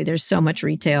 Actually, there's so much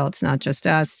retail. It's not just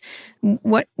us.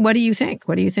 What do you think?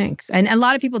 What do you think? And a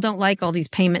lot of people don't like all these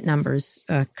payment numbers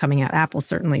coming out. Apple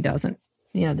certainly doesn't.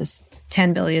 This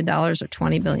 $10 billion or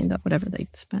 $20 billion, whatever they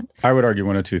spent. I would argue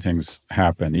one of two things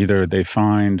happen. Either they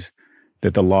find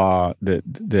that the law,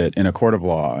 that in a court of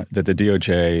law, that the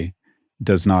DOJ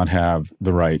does not have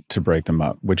the right to break them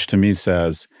up, which to me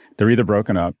says they're either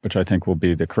broken up, which I think will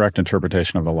be the correct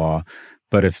interpretation of the law,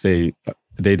 but if they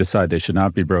decide they should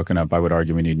not be broken up, I would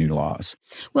argue we need new laws.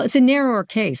 Well, it's a narrower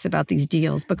case about these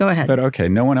deals, but go ahead. But okay,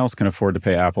 no one else can afford to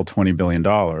pay Apple $20 billion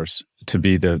to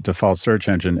be the default search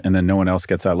engine, and then no one else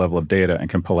gets that level of data and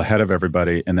can pull ahead of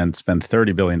everybody and then spend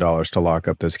 $30 billion to lock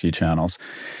up those key channels.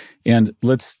 And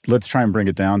let's try and bring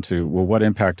it down to, well, what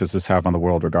impact does this have on the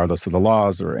world, regardless of the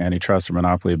laws or antitrust or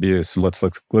monopoly abuse? And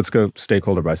let's go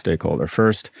stakeholder by stakeholder.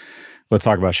 First, let's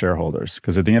talk about shareholders,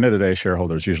 because at the end of the day,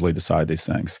 shareholders usually decide these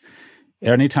things.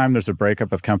 Anytime there's a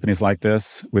breakup of companies like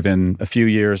this, within a few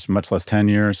years, much less 10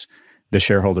 years, the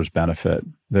shareholders benefit.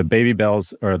 The baby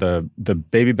bells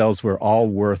were all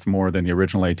worth more than the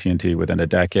original AT&T within a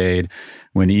decade.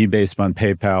 When eBay spun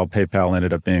PayPal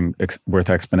ended up being worth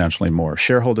exponentially more.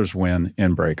 Shareholders win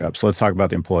in breakups. Let's talk about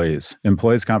the employees.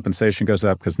 Employees' compensation goes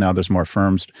up because now there's more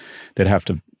firms that have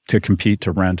to compete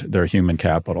to rent their human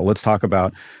capital. Let's talk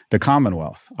about the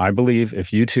Commonwealth. I believe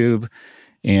if YouTube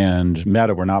and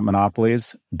Meta were not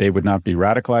monopolies, they would not be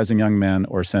radicalizing young men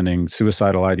or sending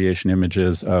suicidal ideation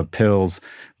images of pills,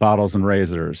 bottles, and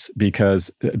razors, because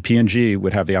P&G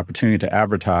would have the opportunity to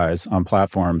advertise on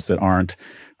platforms that aren't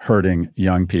hurting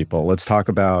young people. Let's talk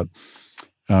about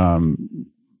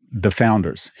the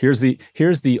founders. Here's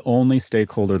the only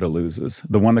stakeholder that loses,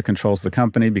 the one that controls the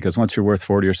company, because once you're worth $40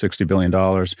 or $60 billion,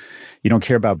 you don't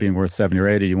care about being worth 70 or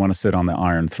 80. You want to sit on the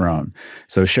Iron Throne.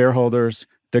 So shareholders,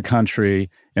 the country,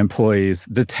 employees,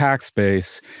 the tax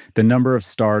base, the number of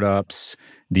startups,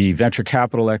 the venture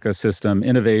capital ecosystem,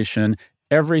 innovation,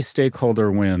 every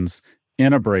stakeholder wins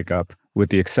in a breakup, with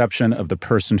the exception of the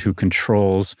person who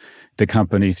controls the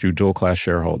company through dual-class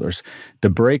shareholders. The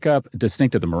breakup,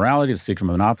 distinct of the morality, distinct of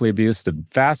monopoly abuse, the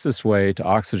fastest way to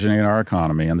oxygenate our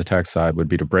economy on the tech side would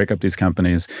be to break up these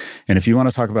companies. And if you want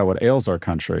to talk about what ails our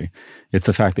country, it's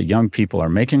the fact that young people are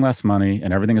making less money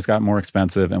and everything has gotten more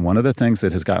expensive. And one of the things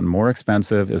that has gotten more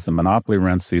expensive is the monopoly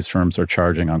rents these firms are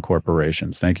charging on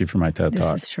corporations. Thank you for my TED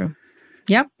Talk. This is true.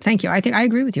 Yep. Thank you. I think I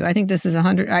agree with you. I think this is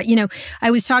 100.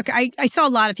 I saw a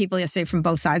lot of people yesterday from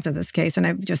both sides of this case, and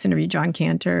I've just interviewed John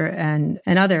Cantor and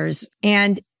others.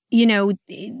 And,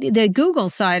 the Google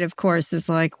side, of course, is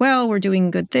like, well, we're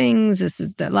doing good things. This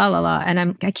is the la, la, la.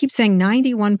 And I keep saying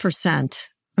 91%.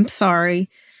 I'm sorry.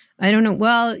 I don't know.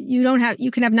 Well, you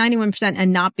can have 91%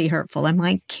 and not be hurtful. I'm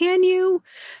like, can you?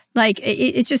 Like,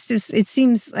 it just is, it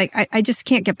seems like I just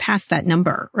can't get past that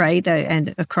number, right?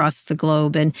 And across the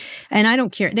globe. And I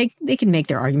don't care. They can make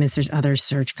their arguments. There's other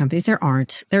search companies. There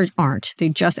aren't.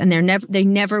 They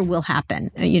never will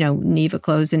happen. Neva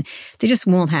closed, and they just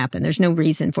won't happen. There's no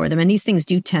reason for them. And these things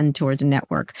do tend towards a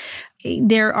network.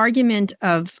 Their argument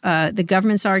of the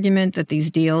government's argument that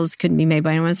these deals couldn't be made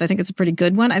by anyone else, I think it's a pretty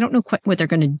good one. I don't know quite what they're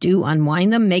going to do,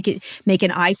 unwind them, make an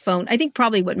iPhone. I think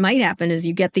probably what might happen is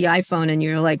you get the iPhone and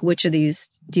you're like, which of these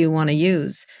do you want to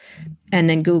use? And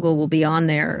then Google will be on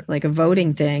there like a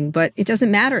voting thing. But it doesn't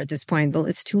matter at this point.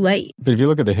 It's too late. But if you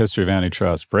look at the history of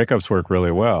antitrust, breakups work really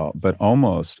well, but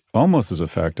almost as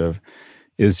effective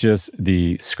is just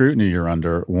the scrutiny you're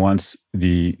under once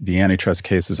the antitrust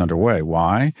case is underway.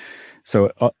 Why?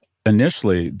 So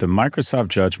initially, the Microsoft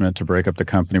judgment to break up the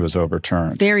company was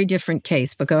overturned. Very different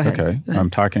case, but go ahead. Okay.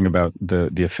 I'm talking about the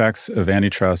effects of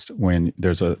antitrust when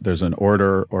there's an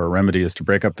order or a remedy is to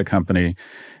break up the company.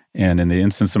 And in the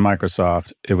instance of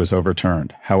Microsoft, it was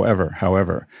overturned.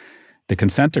 However, the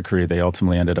consent decree they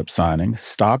ultimately ended up signing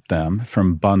stopped them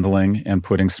from bundling and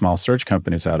putting small search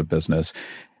companies out of business.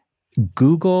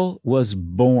 Google was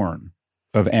born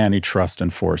of antitrust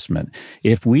enforcement.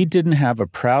 If we didn't have a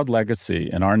proud legacy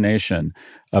in our nation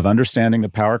of understanding the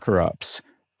power corrupts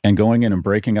and going in and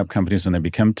breaking up companies when they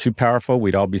become too powerful,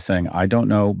 we'd all be saying, I don't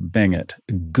know, bang it.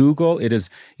 Google, it is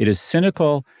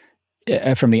cynical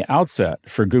from the outset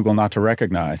for Google not to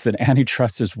recognize that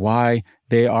antitrust is why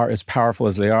they are as powerful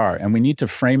as they are. And we need to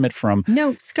frame it from...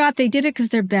 No, Scott, they did it because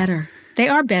they're better. They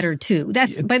are better too.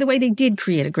 That's, by the way, they did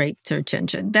create a great search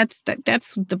engine. That's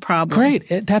the problem.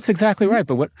 Great. That's exactly right.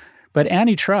 But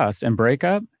antitrust and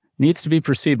breakup needs to be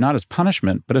perceived not as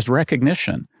punishment, but as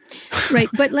recognition. Right.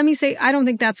 But let me say, I don't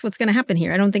think that's what's going to happen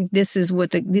here. I don't think this is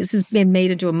this has been made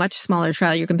into a much smaller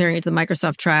trial. You're comparing it to the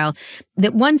Microsoft trial.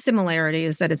 That one similarity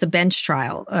is that it's a bench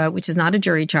trial, which is not a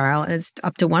jury trial. It's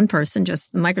up to one person.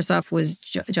 Just Microsoft was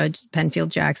Judge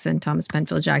Thomas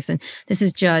Penfield Jackson. This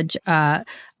is Judge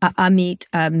Amit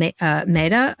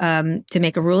Mehta to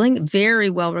make a ruling. Very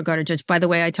well-regarded judge. By the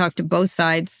way, I talked to both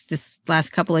sides this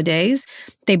last couple of days.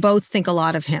 They both think a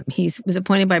lot of him. He was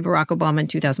appointed by Barack Obama in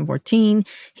 2014.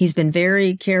 He's been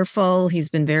very careful. He's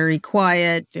been very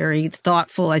quiet, very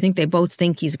thoughtful. I think they both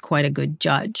think he's quite a good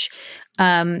judge.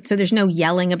 So there's no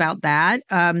yelling about that.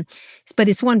 But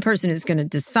it's one person who's going to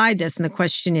decide this. And the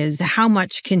question is,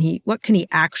 what can he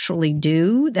actually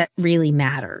do that really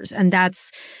matters? And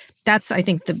that's, I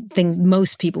think, the thing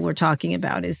most people were talking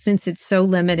about is, since it's so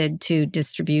limited to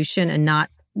distribution and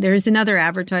there's another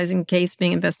advertising case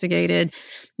being investigated.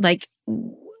 Like,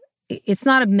 it's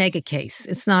not a mega case.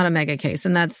 It's not a mega case.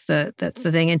 And that's the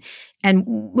thing. And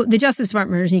the Justice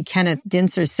Department Attorney Kenneth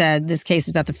Dinser said this case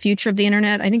is about the future of the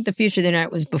internet. I think the future of the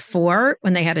internet was before,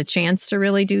 when they had a chance to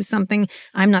really do something.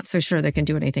 I'm not so sure they can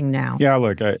do anything now. Yeah,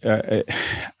 look, I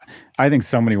think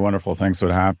so many wonderful things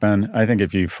would happen. I think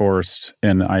if you forced,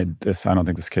 and I don't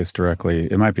think this case directly,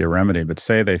 it might be a remedy, but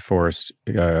say they forced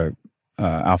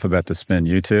Alphabet to spin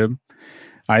YouTube.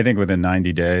 I think within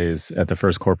 90 days at the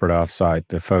first corporate offsite,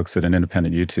 the folks at an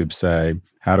independent YouTube say,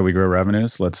 how do we grow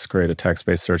revenues? Let's create a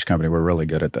text-based search company. We're really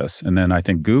good at this. And then I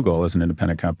think Google, as an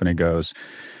independent company, goes,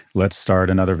 let's start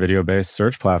another video-based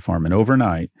search platform. And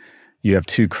overnight, you have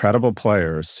two credible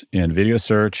players in video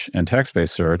search and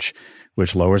text-based search,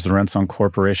 which lowers the rents on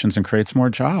corporations and creates more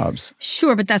jobs.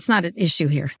 Sure, but that's not an issue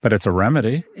here. But it's a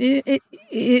remedy.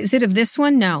 Is it of this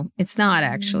one? No, it's not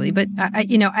actually. But I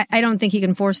don't think he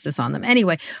can force this on them.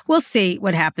 Anyway, we'll see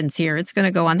what happens here. It's going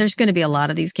to go on. There's going to be a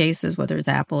lot of these cases, whether it's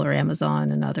Apple or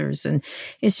Amazon and others. And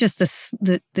it's just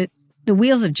the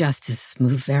wheels of justice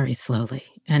move very slowly,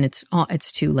 and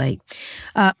it's too late.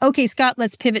 Okay, Scott,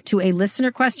 let's pivot to a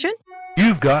listener question.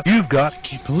 You've got. I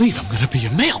can't believe I'm going to be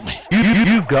a mailman.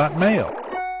 You've got mail.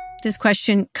 This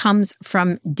question comes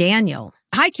from Daniel.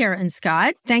 Hi, Kara and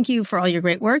Scott. Thank you for all your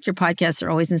great work. Your podcasts are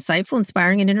always insightful,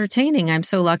 inspiring, and entertaining. I'm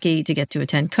so lucky to get to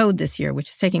attend Code this year, which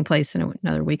is taking place in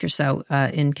another week or so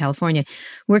in California.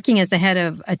 Working as the head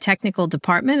of a technical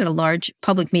department at a large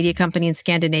public media company in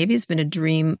Scandinavia has been a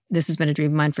dream. This has been a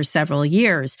dream of mine for several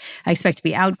years. I expect to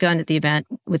be outgunned at the event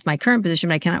with my current position,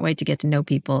 but I cannot wait to get to know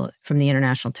people from the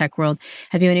international tech world.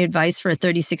 Have you any advice for a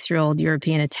 36-year-old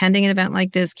European attending an event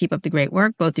like this? Keep up the great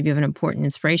work. Both of you have an important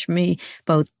inspiration for me,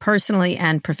 both personally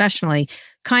and professionally.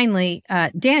 Kindly,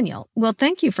 Daniel. Well,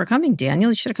 thank you for coming, Daniel.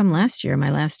 You should have come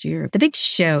my last year. The big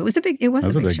show. It was a big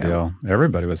show. Deal.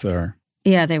 Everybody was there.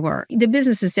 Yeah, they were. The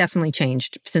business has definitely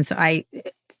changed since I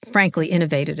frankly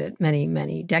innovated it many,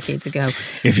 many decades ago.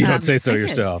 If you don't say so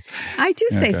yourself. I do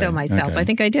say so myself. Okay. I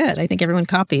think I did. I think everyone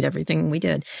copied everything we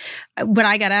did. But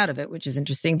I got out of it, which is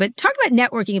interesting. But talk about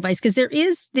networking advice, because there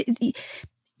is...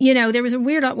 there was a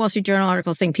weird Wall Street Journal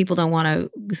article saying people don't want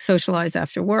to socialize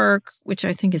after work, which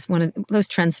I think is one of those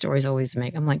trend stories always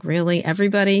make. I'm like, really?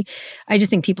 Everybody? I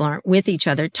just think people aren't with each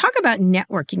other. Talk about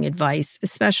networking advice,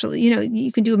 especially,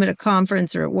 you can do them at a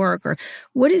conference or at work, or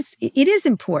it is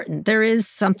important. There is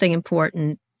something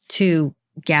important to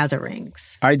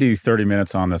gatherings. I do 30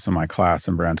 minutes on this in my class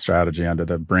in brand strategy under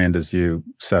the Brand Is You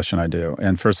session I do.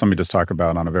 And first, let me just talk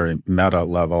about on a very meta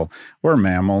level, we're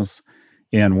mammals.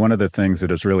 And one of the things that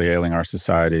is really ailing our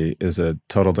society is a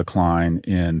total decline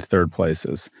in third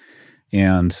places.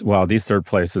 And while these third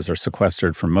places are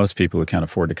sequestered from most people who can't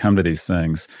afford to come to these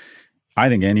things, I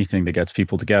think anything that gets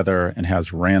people together and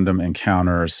has random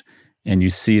encounters, and you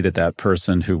see that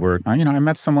person who worked, I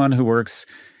met someone who works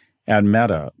at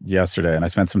Meta yesterday, and I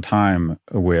spent some time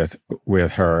with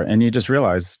her, and you just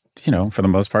realize, for the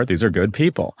most part, these are good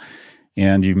people.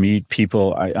 And you meet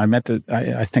people.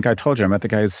 I think I told you, I met the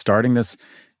guy who's starting this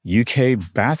UK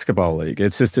basketball league.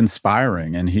 It's just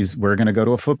inspiring. And we're going to go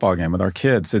to a football game with our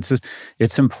kids.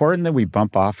 It's important that we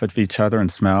bump off of each other and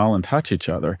smell and touch each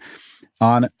other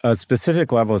on a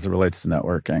specific level as it relates to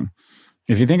networking.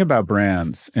 If you think about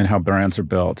brands and how brands are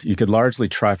built, you could largely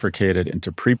trifurcate it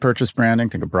into pre-purchase branding,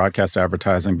 think of broadcast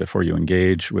advertising before you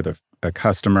engage with a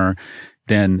customer,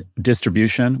 then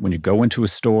distribution, when you go into a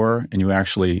store and you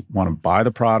actually want to buy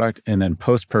the product, and then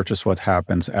post-purchase, what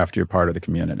happens after you're part of the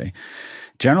community.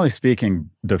 Generally speaking,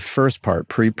 the first part,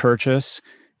 pre-purchase,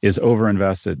 is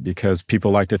overinvested because people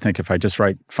like to think if I just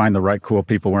find the right cool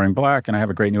people wearing black and I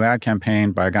have a great new ad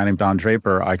campaign by a guy named Don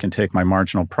Draper, I can take my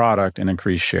marginal product and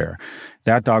increase share.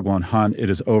 That dog won't hunt.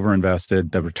 It is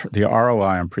overinvested. The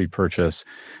ROI on pre-purchase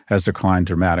has declined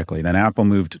dramatically. Then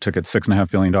Apple took its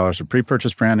 $6.5 billion of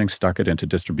pre-purchase branding, stuck it into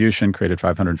distribution, created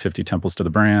 550 temples to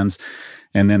the brands.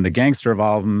 And then the gangster of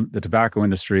all of them, the tobacco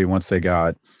industry, once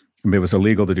it was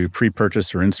illegal to do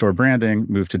pre-purchase or in-store branding,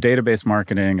 moved to database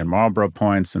marketing and Marlboro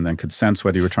points, and then could sense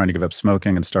whether you were trying to give up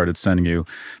smoking and started sending you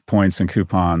points and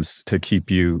coupons to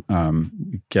keep you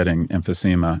getting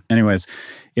emphysema. Anyways,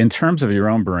 in terms of your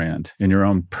own brand, in your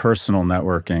own personal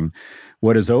networking,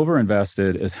 what is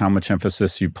overinvested is how much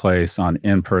emphasis you place on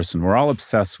in-person. We're all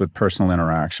obsessed with personal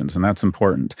interactions, and that's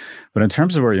important. But in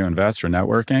terms of where you invest your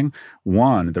networking,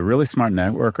 one, the really smart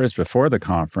networkers before the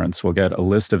conference will get a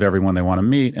list of everyone they want to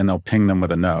meet, and they'll ping them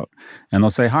with a note. And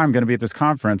they'll say, hi, I'm going to be at this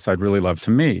conference. I'd really love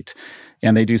to meet.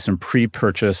 And they do some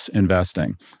pre-purchase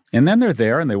investing. And then they're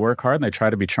there and they work hard and they try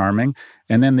to be charming.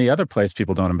 And then the other place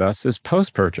people don't invest is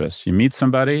post-purchase. You meet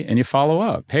somebody and you follow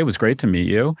up. Hey, it was great to meet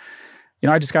you.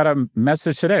 I just got a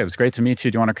message today. It was great to meet you.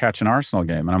 Do you want to catch an Arsenal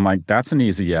game? And I'm like, that's an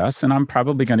easy yes. And I'm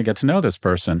probably going to get to know this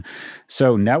person.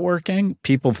 So networking,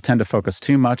 people tend to focus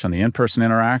too much on the in-person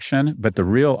interaction, but the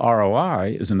real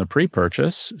ROI is in the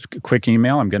pre-purchase. Quick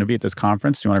email, I'm going to be at this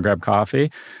conference. Do you want to grab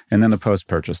coffee? And then the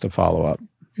post-purchase to follow up.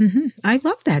 Mm-hmm. I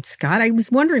love that, Scott. I was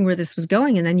wondering where this was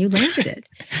going, and then you landed it.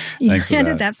 You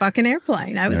landed that fucking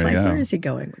airplane. I was like, where is he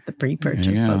going with the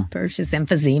pre-purchase, post-purchase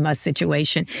emphysema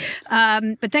situation?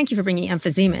 But thank you for bringing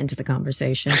emphysema into the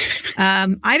conversation.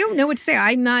 I don't know what to say.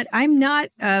 I'm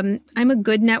a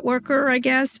good networker, I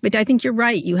guess, but I think you're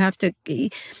right. You have to.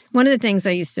 One of the things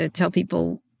I used to tell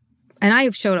people, and I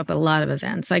have showed up at a lot of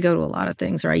events. I go to a lot of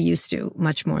things, or I used to,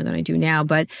 much more than I do now.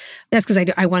 But that's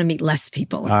because I want to meet less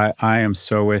people. I am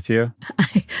so with you.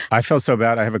 I felt so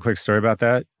bad. I have a quick story about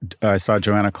that. I saw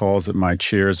Joanna Coles at my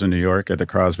Cheers in New York at the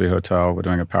Crosby Hotel. We're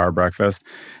doing a power breakfast.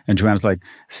 And Joanna's like,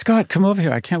 Scott, come over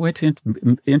here. I can't wait to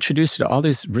introduce you to all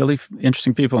these really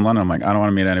interesting people in London. I'm like, I don't want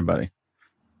to meet anybody.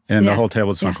 And the whole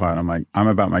table just went quiet. I'm like, I'm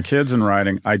about my kids and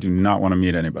writing. I do not want to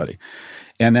meet anybody.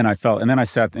 And then I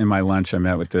sat in my lunch. I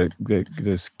met with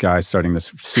this guy starting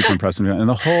this super impressive, and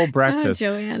the whole breakfast,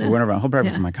 Joanna. We went around the whole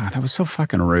breakfast. I'm like, God, that was so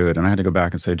fucking rude. And I had to go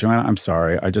back and say, Joanna, I'm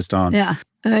sorry. I just don't. Yeah,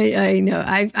 I know.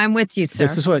 I'm with you, sir.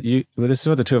 This is what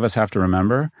the two of us have to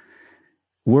remember.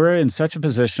 We're in such a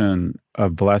position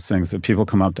of blessings that people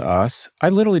come up to us. I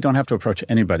literally don't have to approach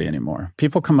anybody anymore.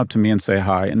 People come up to me and say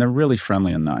hi, and they're really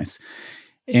friendly and nice.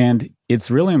 And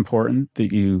it's really important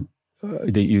that you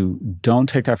don't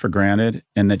take that for granted,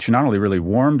 and that you're not only really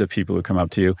warm to people who come up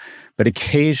to you, but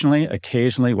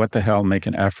occasionally, what the hell, make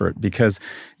an effort, because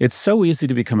it's so easy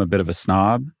to become a bit of a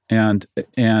snob and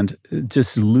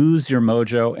just lose your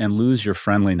mojo and lose your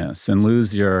friendliness and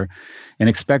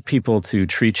expect people to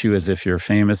treat you as if you're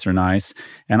famous or nice.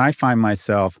 And I find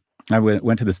myself, I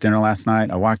went to this dinner last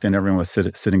night. I walked in, everyone was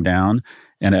sitting down,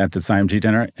 and at this IMG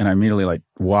dinner, and I immediately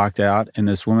walked out, and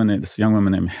this young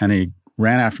woman named Henny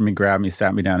ran after me, grabbed me,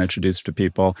 sat me down, introduced me to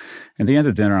people. And at the end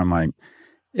of dinner, I'm like,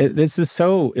 this is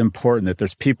so important that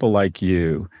there's people like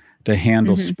you to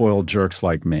handle spoiled jerks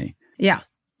like me. Yeah.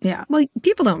 Yeah. Well,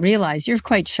 people don't realize you're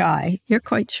quite shy. You're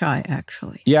quite shy,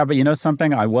 actually. Yeah, but you know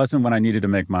something? I wasn't when I needed to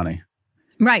make money.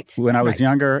 Right. When I was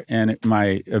younger, and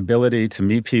my ability to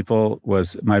meet people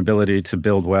was my ability to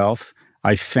build wealth,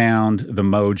 I found the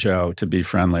mojo to be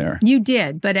friendlier. You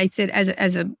did, but I said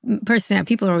as a person,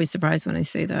 people are always surprised when I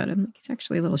say that. I'm like, he's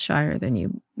actually a little shyer than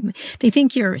you. They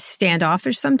think you're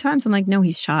standoffish sometimes. I'm like, no,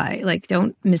 he's shy. Like,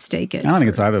 don't mistake it. I don't think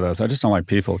it's either of those. I just don't like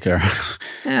people, Kara.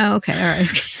 Oh, okay. All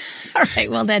right. All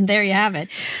right. Well, then there you have it.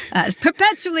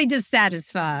 Perpetually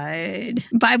Dissatisfied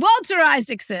by Walter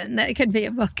Isaacson. That could be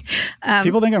a book.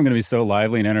 People think I'm going to be so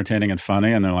lively and entertaining and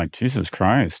funny, and they're like, Jesus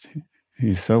Christ,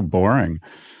 he's so boring.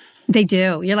 They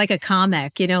do. You're like a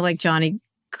comic, like Johnny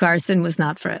Carson was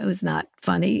not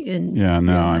funny. Everyone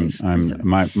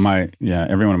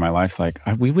in my life's like,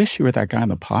 we wish you were that guy on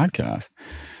the podcast.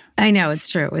 I know, it's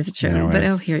true. It's true.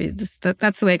 Anyways. But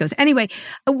that's the way it goes. Anyway,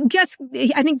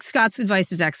 I think Scott's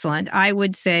advice is excellent. I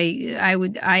would say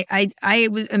I'm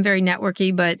very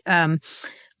networky, but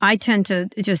I tend to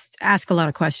just ask a lot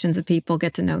of questions of people,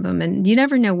 get to know them. And you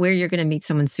never know where you're going to meet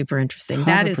someone super interesting. 100%.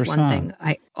 That is one thing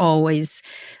I'm always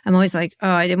like, oh,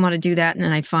 I didn't want to do that. And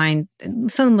then I find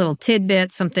some little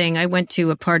tidbit, something. I went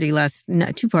to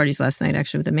two parties last night,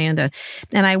 actually, with Amanda.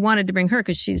 And I wanted to bring her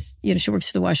because she's, she works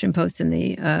for the Washington Post in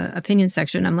the opinion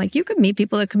section. I'm like, you could meet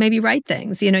people that could maybe write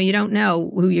things. You don't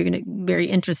know who you're going to very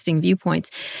interesting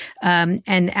viewpoints.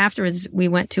 And afterwards, we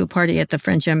went to a party at the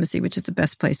French Embassy, which is the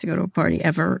best place to go to a party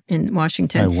ever in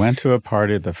Washington. I went to a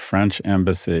party at the French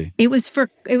Embassy. It was for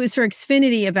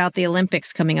Xfinity about the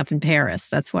Olympics coming up in Paris.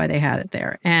 That's why they had it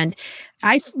there. And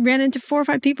I ran into 4 or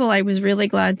 5 people I was really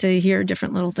glad to hear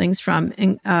different little things from.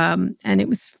 And it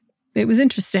was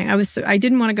interesting. I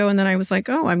didn't want to go, and then I was like,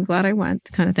 oh, I'm glad I went,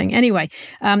 kind of thing. Anyway,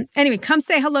 come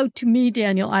say hello to me,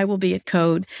 Daniel. I will be at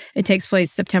Code. It takes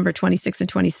place September 26th and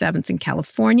 27th in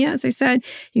California, as I said.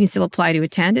 You can still apply to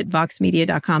attend at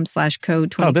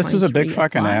voxmedia.com/code 2023. Oh, this was a big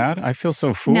fucking ad? I feel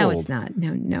so fooled. No, it's not.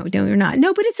 No, you're not.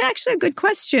 No, but it's actually a good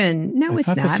question. No, it's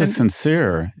not. This was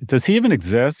sincere. Does he even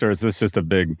exist, or is this just a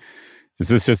big... Is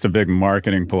this just a big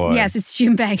marketing ploy? Yes, it's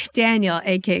Jim Daniel,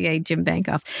 a.k.a. Jim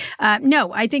Bankoff.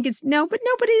 No, I think but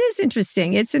it is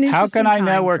interesting. It's an interesting How can I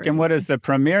network, and what is the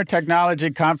premier technology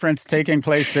conference taking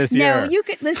place this year? No, you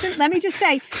could, listen, let me just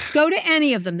say, go to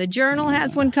any of them. The Journal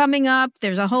has one coming up.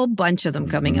 There's a whole bunch of them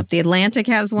coming up. The Atlantic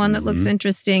has one that looks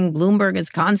interesting. Bloomberg is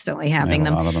constantly having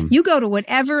them. A lot of them. You go to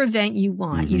whatever event you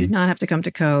want. You do not have to come to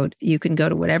Code. You can go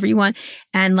to whatever you want.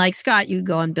 And like Scott, you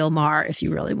go on Bill Maher if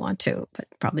you really want to, but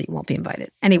probably you won't be invited.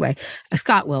 Anyway,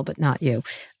 Scott will, but not you,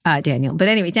 Daniel. But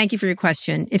anyway, thank you for your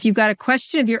question. If you've got a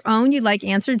question of your own you'd like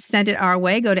answered, send it our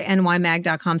way. Go to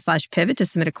nymag.com/pivot to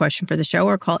submit a question for the show,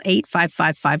 or call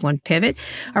 855-51-PIVOT.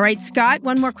 All right, Scott,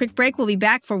 one more quick break. We'll be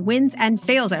back for wins and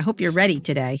fails. I hope you're ready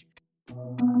today.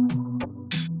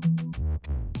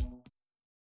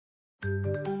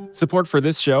 Support for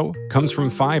this show comes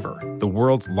from Fiverr, the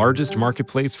world's largest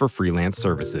marketplace for freelance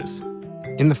services.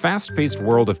 In the fast-paced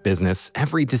world of business,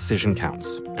 every decision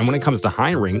counts. And when it comes to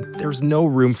hiring, there's no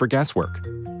room for guesswork.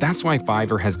 That's why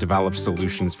Fiverr has developed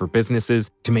solutions for businesses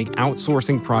to make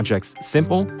outsourcing projects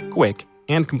simple, quick,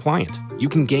 and compliant. You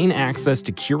can gain access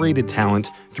to curated talent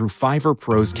through Fiverr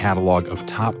Pro's catalog of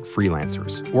top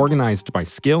freelancers, organized by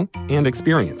skill and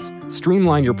experience.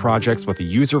 Streamline your projects with a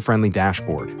user-friendly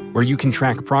dashboard where you can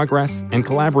track progress and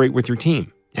collaborate with your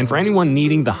team. And for anyone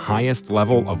needing the highest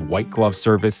level of white glove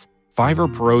service,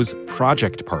 Fiverr Pro's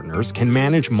project partners can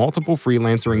manage multiple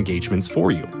freelancer engagements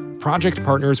for you. Project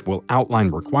partners will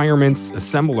outline requirements,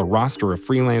 assemble a roster of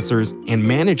freelancers, and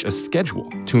manage a schedule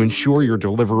to ensure your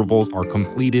deliverables are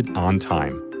completed on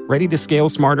time. Ready to scale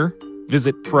smarter?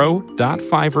 Visit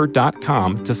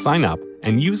pro.fiverr.com to sign up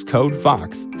and use code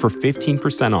VOX for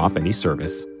 15% off any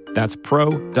service. That's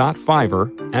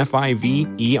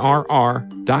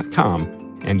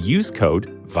pro.fiverr.com and use code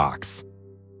VOX.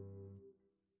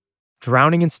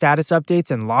 Drowning in status updates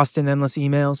and lost in endless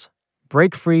emails?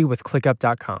 Break free with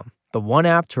ClickUp.com, the one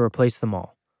app to replace them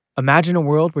all. Imagine a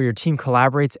world where your team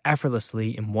collaborates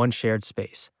effortlessly in one shared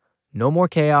space. No more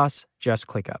chaos, just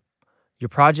ClickUp. Your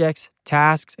projects,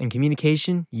 tasks, and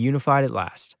communication unified at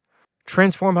last.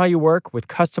 Transform how you work with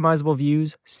customizable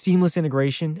views, seamless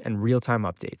integration, and real-time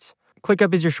updates.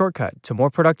 ClickUp is your shortcut to more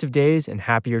productive days and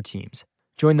happier teams.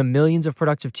 Join the millions of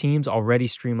productive teams already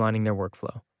streamlining their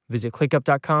workflow. Visit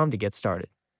ClickUp.com to get started.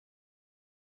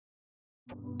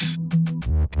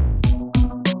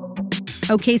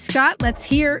 Okay, Scott, let's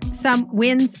hear some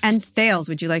wins and fails.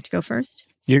 Would you like to go first?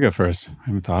 You go first. I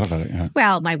haven't thought about it yet.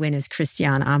 Well, my win is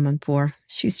Christiane Amanpour.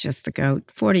 She's just the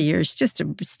GOAT. 40 years,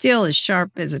 still as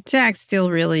sharp as a tack, still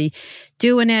really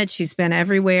doing it. She's been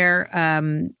everywhere,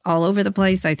 all over the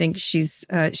place. I think she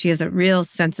has a real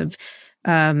sense of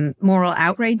moral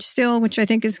outrage still, which I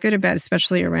think is good about,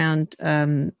 especially around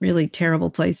really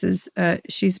terrible places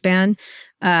she's been.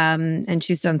 And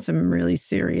she's done some really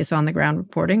serious on-the-ground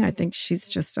reporting. I think she's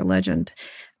just a legend.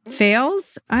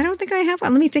 Fails? I don't think I have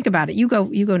one. Let me think about it. You go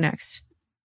next.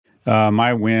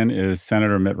 My win is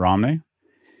Senator Mitt Romney.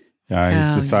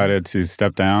 He's decided to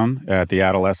step down at the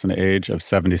adolescent age of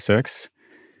 76.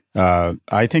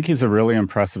 I think he's a really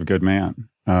impressive, good man.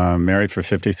 Married for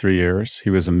 53 years.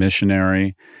 He was a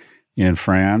missionary in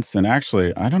France. And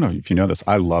actually, I don't know if you know this,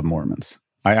 I love Mormons.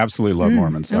 I absolutely love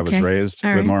Mormons. Okay. I was raised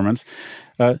with Mormons.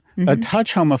 A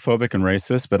touch homophobic and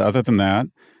racist, but other than that,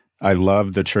 I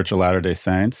love the Church of Latter-day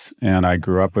Saints. And I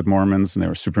grew up with Mormons, and they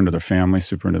were super into their family,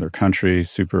 super into their country,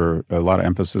 a lot of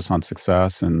emphasis on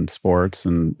success and sports.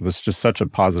 And it was just such a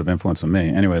positive influence on me.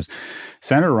 Anyways,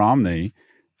 Senator Romney,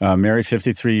 married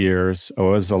 53 years,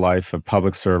 owes a life of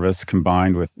public service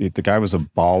combined with, the guy was a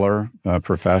baller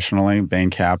professionally,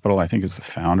 Bain Capital. I think he was the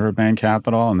founder of Bain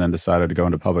Capital, and then decided to go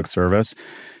into public service.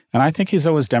 And I think he's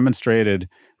always demonstrated,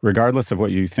 regardless of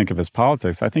what you think of his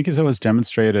politics, I think he's always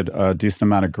demonstrated a decent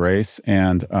amount of grace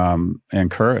and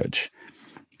courage.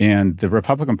 And the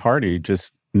Republican Party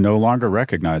just no longer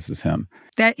recognizes him.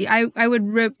 That I would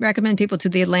recommend people to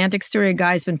the Atlantic story. A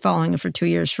guy's been following him for 2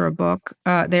 years for a book.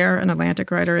 They're an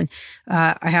Atlantic writer, and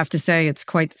I have to say it's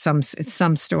quite some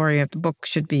story. The book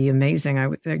should be amazing. I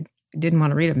didn't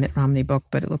want to read a Mitt Romney book,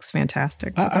 but it looks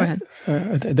fantastic. Go ahead.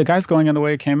 The guy's going in the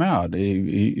way it came out.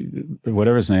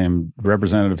 Whatever his name,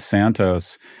 Representative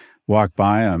Santos walked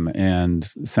by him and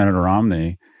Senator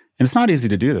Romney. And it's not easy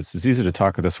to do this. It's easy to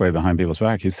talk this way behind people's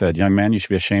back. He said, "Young man, you should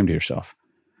be ashamed of yourself."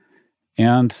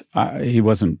 And he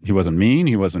wasn't mean.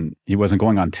 He wasn't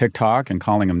going on TikTok and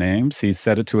calling him names. He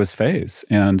said it to his face.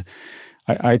 And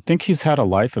I think he's had a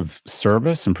life of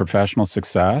service and professional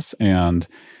success and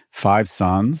 5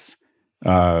 sons,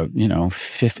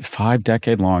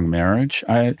 5-decade-long marriage.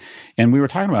 And we were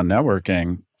talking about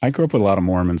networking. I grew up with a lot of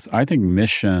Mormons. I think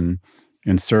mission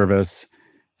and service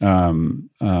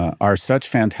are such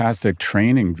fantastic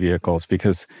training vehicles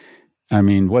because, I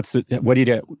mean, what do you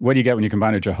get when you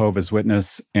combine a Jehovah's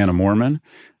Witness and a Mormon?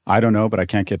 I don't know, but I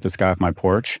can't get this guy off my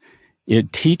porch.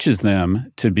 It teaches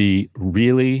them to be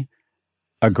really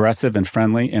aggressive and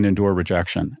friendly and endure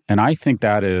rejection. And I think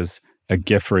that is a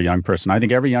gift for a young person. I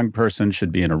think every young person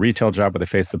should be in a retail job where they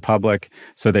face the public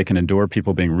so they can endure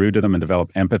people being rude to them and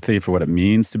develop empathy for what it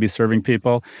means to be serving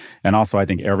people. And also, I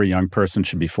think every young person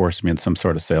should be forced to be in some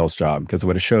sort of sales job because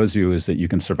what it shows you is that you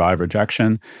can survive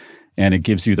rejection and it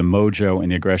gives you the mojo and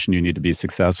the aggression you need to be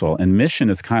successful. And mission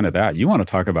is kind of that. You want to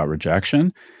talk about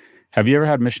rejection? Have you ever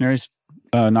had missionaries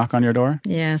knock on your door?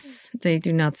 Yes, they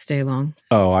do not stay long.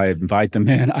 Oh, I invite them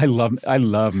in. I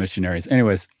love missionaries.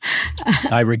 Anyways,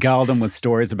 I regale them with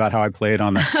stories about how I played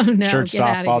on the church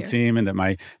softball team and that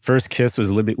my first kiss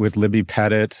was with Libby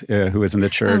Pettit, who was in the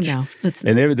church. Oh, no.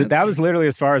 That was literally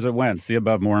as far as it went. See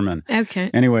above Mormon. Okay.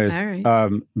 Anyways, all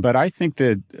right. But I think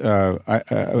that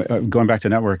going back to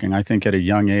networking, I think at a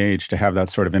young age to have that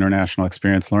sort of international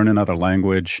experience, learn another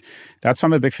language, that's why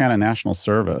I'm a big fan of national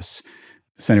service.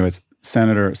 So anyways,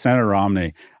 Senator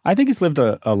Romney, I think he's lived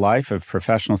a life of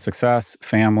professional success,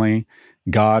 family,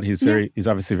 God. He's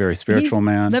obviously a very spiritual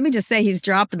man. Let me just say, he's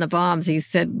dropping the bombs. He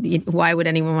said, "Why would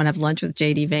anyone want to have lunch with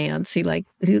J.D. Vance?"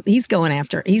 He's going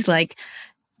after. He's like,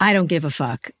 "I don't give a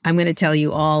fuck. I'm going to tell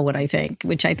you all what I think,"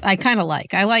 which I kind of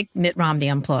like. I like Mitt Romney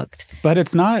unplugged. But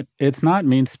it's not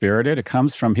mean spirited. It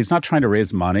comes from he's not trying to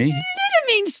raise money.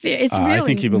 It's really I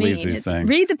think he believes mean. these things.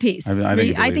 Read the piece.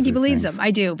 I think he believes them.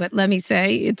 I do, but let me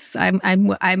say,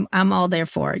 I'm all there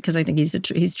for it because I think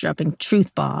he's dropping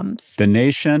truth bombs. The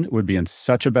nation would be in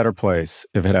such a better place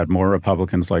if it had more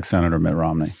Republicans like Senator Mitt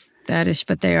Romney.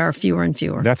 But they are fewer and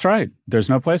fewer. That's right. There's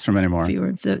no place for them anymore.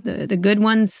 Fewer. The good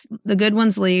ones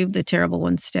leave. The terrible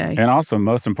ones stay. And also,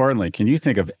 most importantly, can you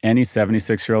think of any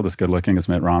 76-year-old as good looking as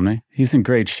Mitt Romney? He's in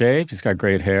great shape. He's got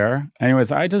great hair.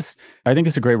 Anyways, I think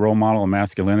he's a great role model of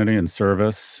masculinity and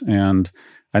service. And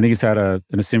I think he's had an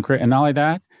esteemed career. And not only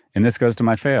that, and this goes to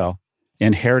my fail,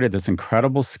 inherited this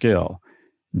incredible skill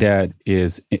that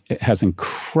has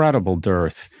incredible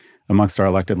dearth amongst our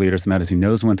elected leaders, and that is he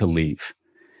knows when to leave.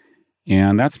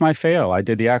 And that's my fail. I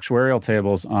did the actuarial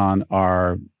tables on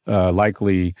our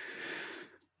likely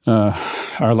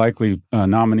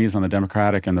nominees on the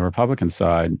Democratic and the Republican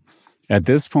side. At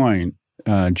this point,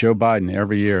 Joe Biden,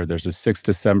 every year, there's a 6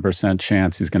 to 7%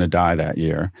 chance he's going to die that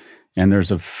year. And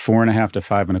there's a 4.5 to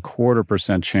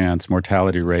 5.25% chance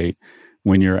mortality rate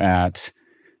when you're at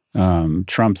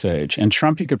Trump's age. And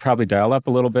Trump, you could probably dial up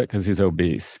a little bit because he's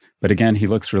obese. But again, he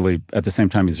looks really, at the same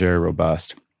time, he's very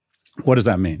robust. What does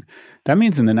that mean? That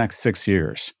means in the next 6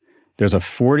 years, there's a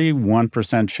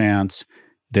 41% chance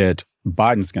that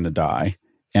Biden's going to die,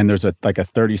 and there's a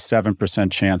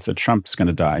 37% chance that Trump's going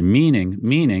to die,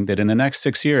 meaning that in the next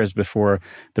 6 years before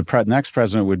the next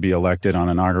president would be elected on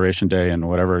Inauguration Day in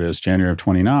whatever it is, January of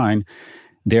 29,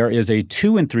 there is a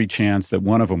 2 in 3 chance that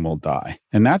one of them will die.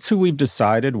 And that's who we've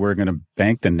decided we're going to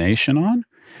bank the nation on.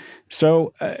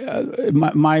 So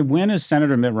my win is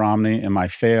Senator Mitt Romney, and my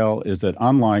fail is that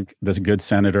unlike the good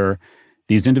senator,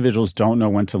 these individuals don't know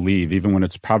when to leave, even when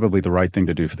it's probably the right thing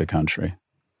to do for the country.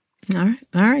 All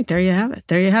right. There you have it.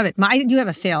 I do have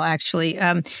a fail, actually.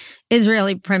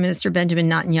 Israeli Prime Minister Benjamin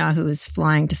Netanyahu is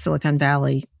flying to Silicon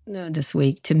Valley this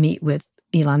week to meet with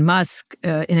Elon Musk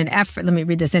in an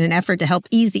effort to help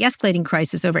ease the escalating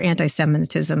crisis over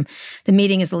anti-Semitism. The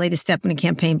meeting is the latest step in a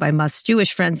campaign by Musk's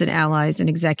Jewish friends and allies and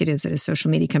executives at his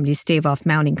social media company to stave off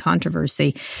mounting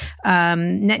controversy.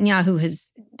 Netanyahu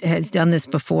has done this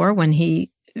before when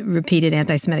he repeated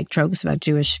anti-Semitic tropes about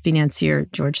Jewish financier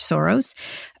George Soros.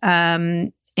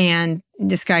 And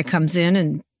this guy comes in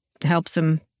and helps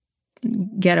him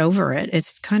get over it.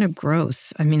 It's kind of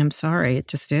gross. I mean, I'm sorry. It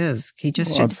just is. He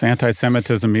just it's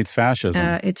anti-Semitism meets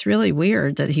fascism. It's really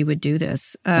weird that he would do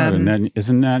this.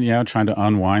 Isn't Netanyahu trying to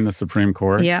unwind the Supreme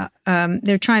Court? Yeah.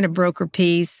 They're trying to broker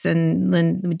peace.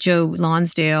 And Joe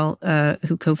Lonsdale,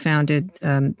 who co-founded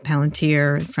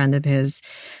Palantir, a friend of his,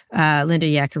 Linda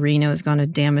Yaccarino, has gone to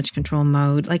damage control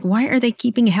mode. Like, why are they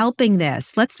helping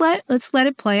this? Let's let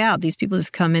it play out. These people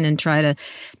just come in and try to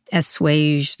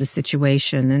assuage the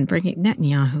situation and bring it.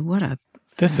 Netanyahu, what a...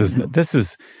 This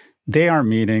is... They are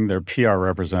meeting. Their PR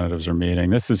representatives are meeting.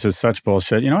 This is just such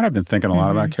bullshit. You know what I've been thinking a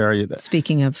lot about, Carrie?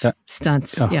 Speaking of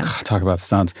stunts. God, talk about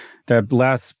stunts. That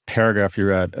last paragraph you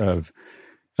read of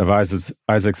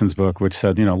Isaacson's book, which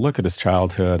said, look at his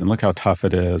childhood and look how tough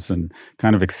it is, and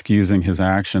kind of excusing his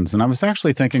actions. And I was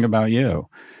actually thinking about you.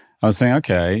 I was saying,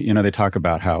 okay, they talk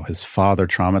about how his father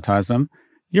traumatized him.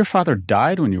 Your father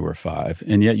died when you were 5,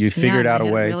 and yet you figured out a way.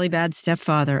 I had a really bad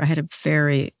stepfather. I had a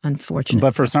very unfortunate.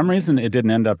 But for some reason, it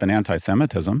didn't end up in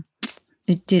anti-Semitism.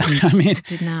 It didn't. I mean, it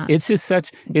did not. It's just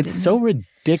it's so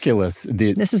ridiculous.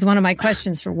 This is one of my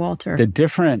questions for Walter. The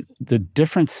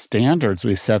different standards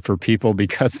we set for people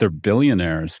because they're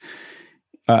billionaires.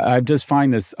 I just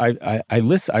find this.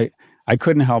 I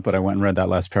couldn't help it. I went and read that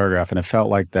last paragraph, and it felt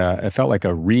like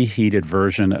a reheated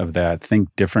version of that Think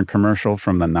Different commercial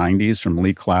from the 90s from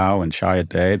Lee Clow and Shia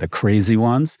Day, the crazy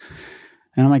ones.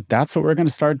 And I'm like, that's what we're going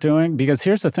to start doing? Because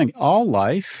here's the thing. All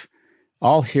life,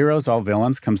 all heroes, all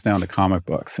villains comes down to comic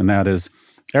books. And that is,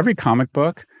 every comic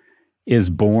book is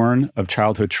born of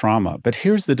childhood trauma. But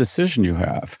here's the decision you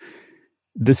have.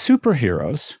 The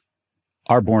superheroes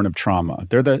are born of trauma.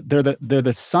 They're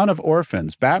the son of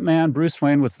orphans. Batman, Bruce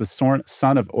Wayne was the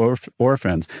son of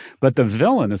orphans, but the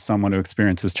villain is someone who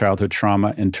experiences childhood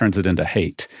trauma and turns it into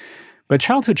hate. But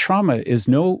childhood trauma is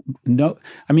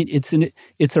I mean,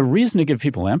 it's a reason to give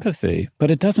people empathy,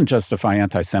 but it doesn't justify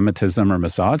anti-Semitism or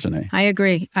misogyny. I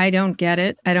agree. I don't get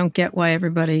it. I don't get why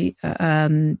everybody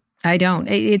I don't.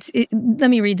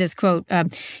 Let me read this quote.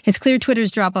 It's clear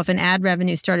Twitter's drop-off in ad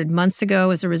revenue started months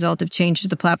ago as a result of changes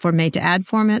the platform made to ad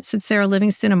formats, said Sarah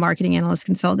Livingston, a marketing analyst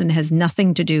consultant. It has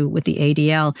nothing to do with the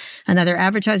ADL. Another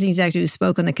advertising executive who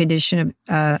spoke on the condition of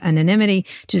anonymity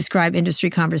to describe industry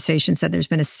conversations said there's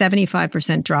been a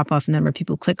 75% drop-off in the number of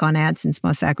people who click on ads since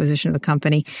Musk's acquisition of the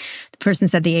company. The person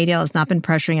said the ADL has not been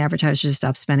pressuring advertisers to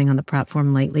stop spending on the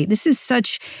platform lately. This is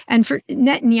such... And for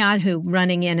Netanyahu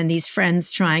running in and these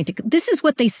friends trying to... This is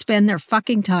what they spend their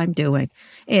fucking time doing,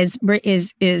 is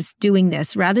doing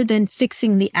this rather than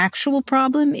fixing the actual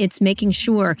problem. It's making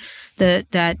sure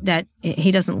that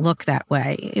he doesn't look that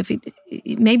way.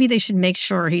 Maybe they should make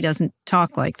sure he doesn't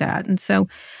talk like that. And so,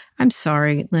 I'm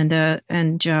sorry, Linda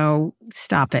and Joe,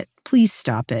 stop it. Please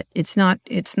stop it. It's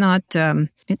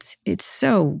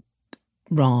so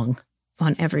wrong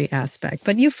on every aspect.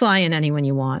 But you fly in anyone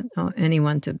you want,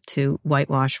 anyone to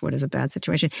whitewash what is a bad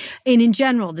situation. And in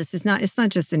general, it's not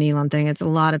just an Elon thing. It's a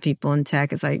lot of people in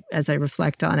tech as I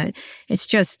reflect on it. It's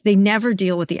just, they never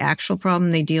deal with the actual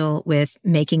problem. They deal with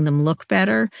making them look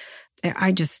better.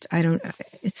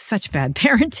 It's such bad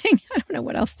parenting. I don't know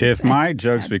what else to say. If my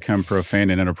jokes become profane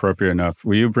and inappropriate enough,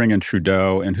 will you bring in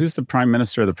Trudeau? And who's the Prime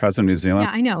Minister, the President of New Zealand?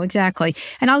 Yeah, I know, exactly.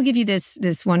 And I'll give you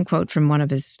this one quote from one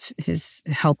of his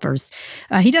helpers.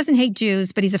 He doesn't hate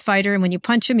Jews, but he's a fighter. And when you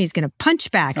punch him, he's going to punch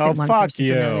back, said one person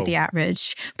familiar with the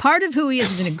outrage. Part of who he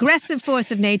is an aggressive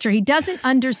force of nature. He doesn't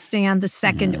understand the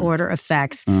second order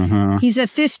effects. Mm-hmm. He's a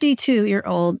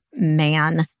 52-year-old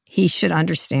man. He should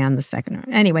understand the second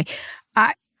order. Anyway,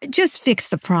 just fix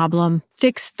the problem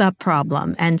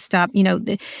and stop.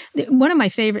 One of my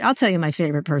favorite, I'll tell you my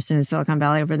favorite person in Silicon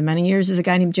Valley over the many years is a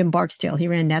guy named Jim Barksdale. He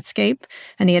ran Netscape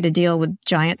and he had to deal with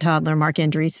giant toddler Mark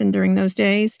Andreessen during those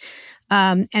days.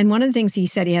 And one of the things he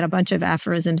said, he had a bunch of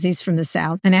aphorisms. He's from the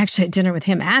South. And I actually had dinner with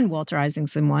him and Walter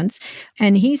Isaacson once.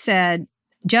 And he said,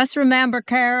 just remember,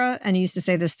 Kara, and he used to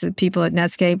say this to people at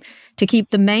Netscape, to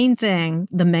keep the main thing,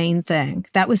 the main thing.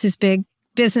 That was his big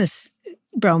business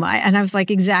bromide. And I was like,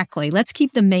 exactly. Let's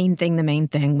keep the main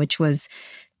thing, which was,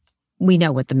 we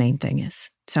know what the main thing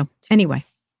is. So anyway,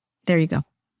 there you go.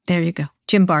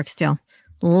 Jim Barksdale,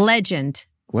 legend.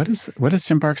 What is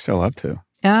Jim Barksdale up to?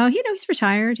 He's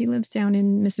retired. He lives down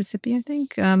in Mississippi, I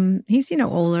think. He's,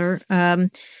 older.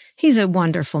 He's a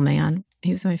wonderful man.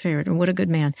 He was my favorite, and what a good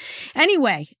man.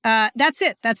 Anyway, that's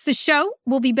it. That's the show.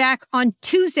 We'll be back on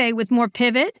Tuesday with more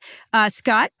Pivot.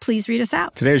 Scott, please read us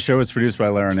out. Today's show is produced by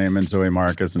Lara Naiman, Zoe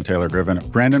Marcus, and Taylor Griffin.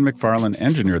 Brandon McFarland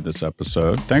engineered this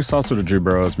episode. Thanks also to Drew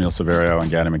Burrows, Neil Severio,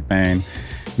 and Gaddy McBain.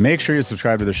 Make sure you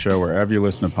subscribe to the show wherever you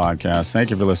listen to podcasts.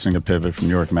 Thank you for listening to Pivot from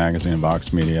New York Magazine and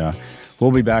Vox Media. We'll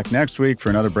be back next week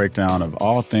for another breakdown of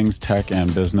all things tech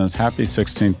and business. Happy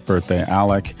 16th birthday,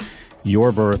 Alec.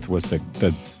 Your birth was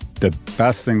the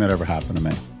best thing that ever happened to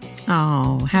me.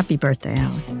 Oh, happy birthday,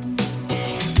 Alec.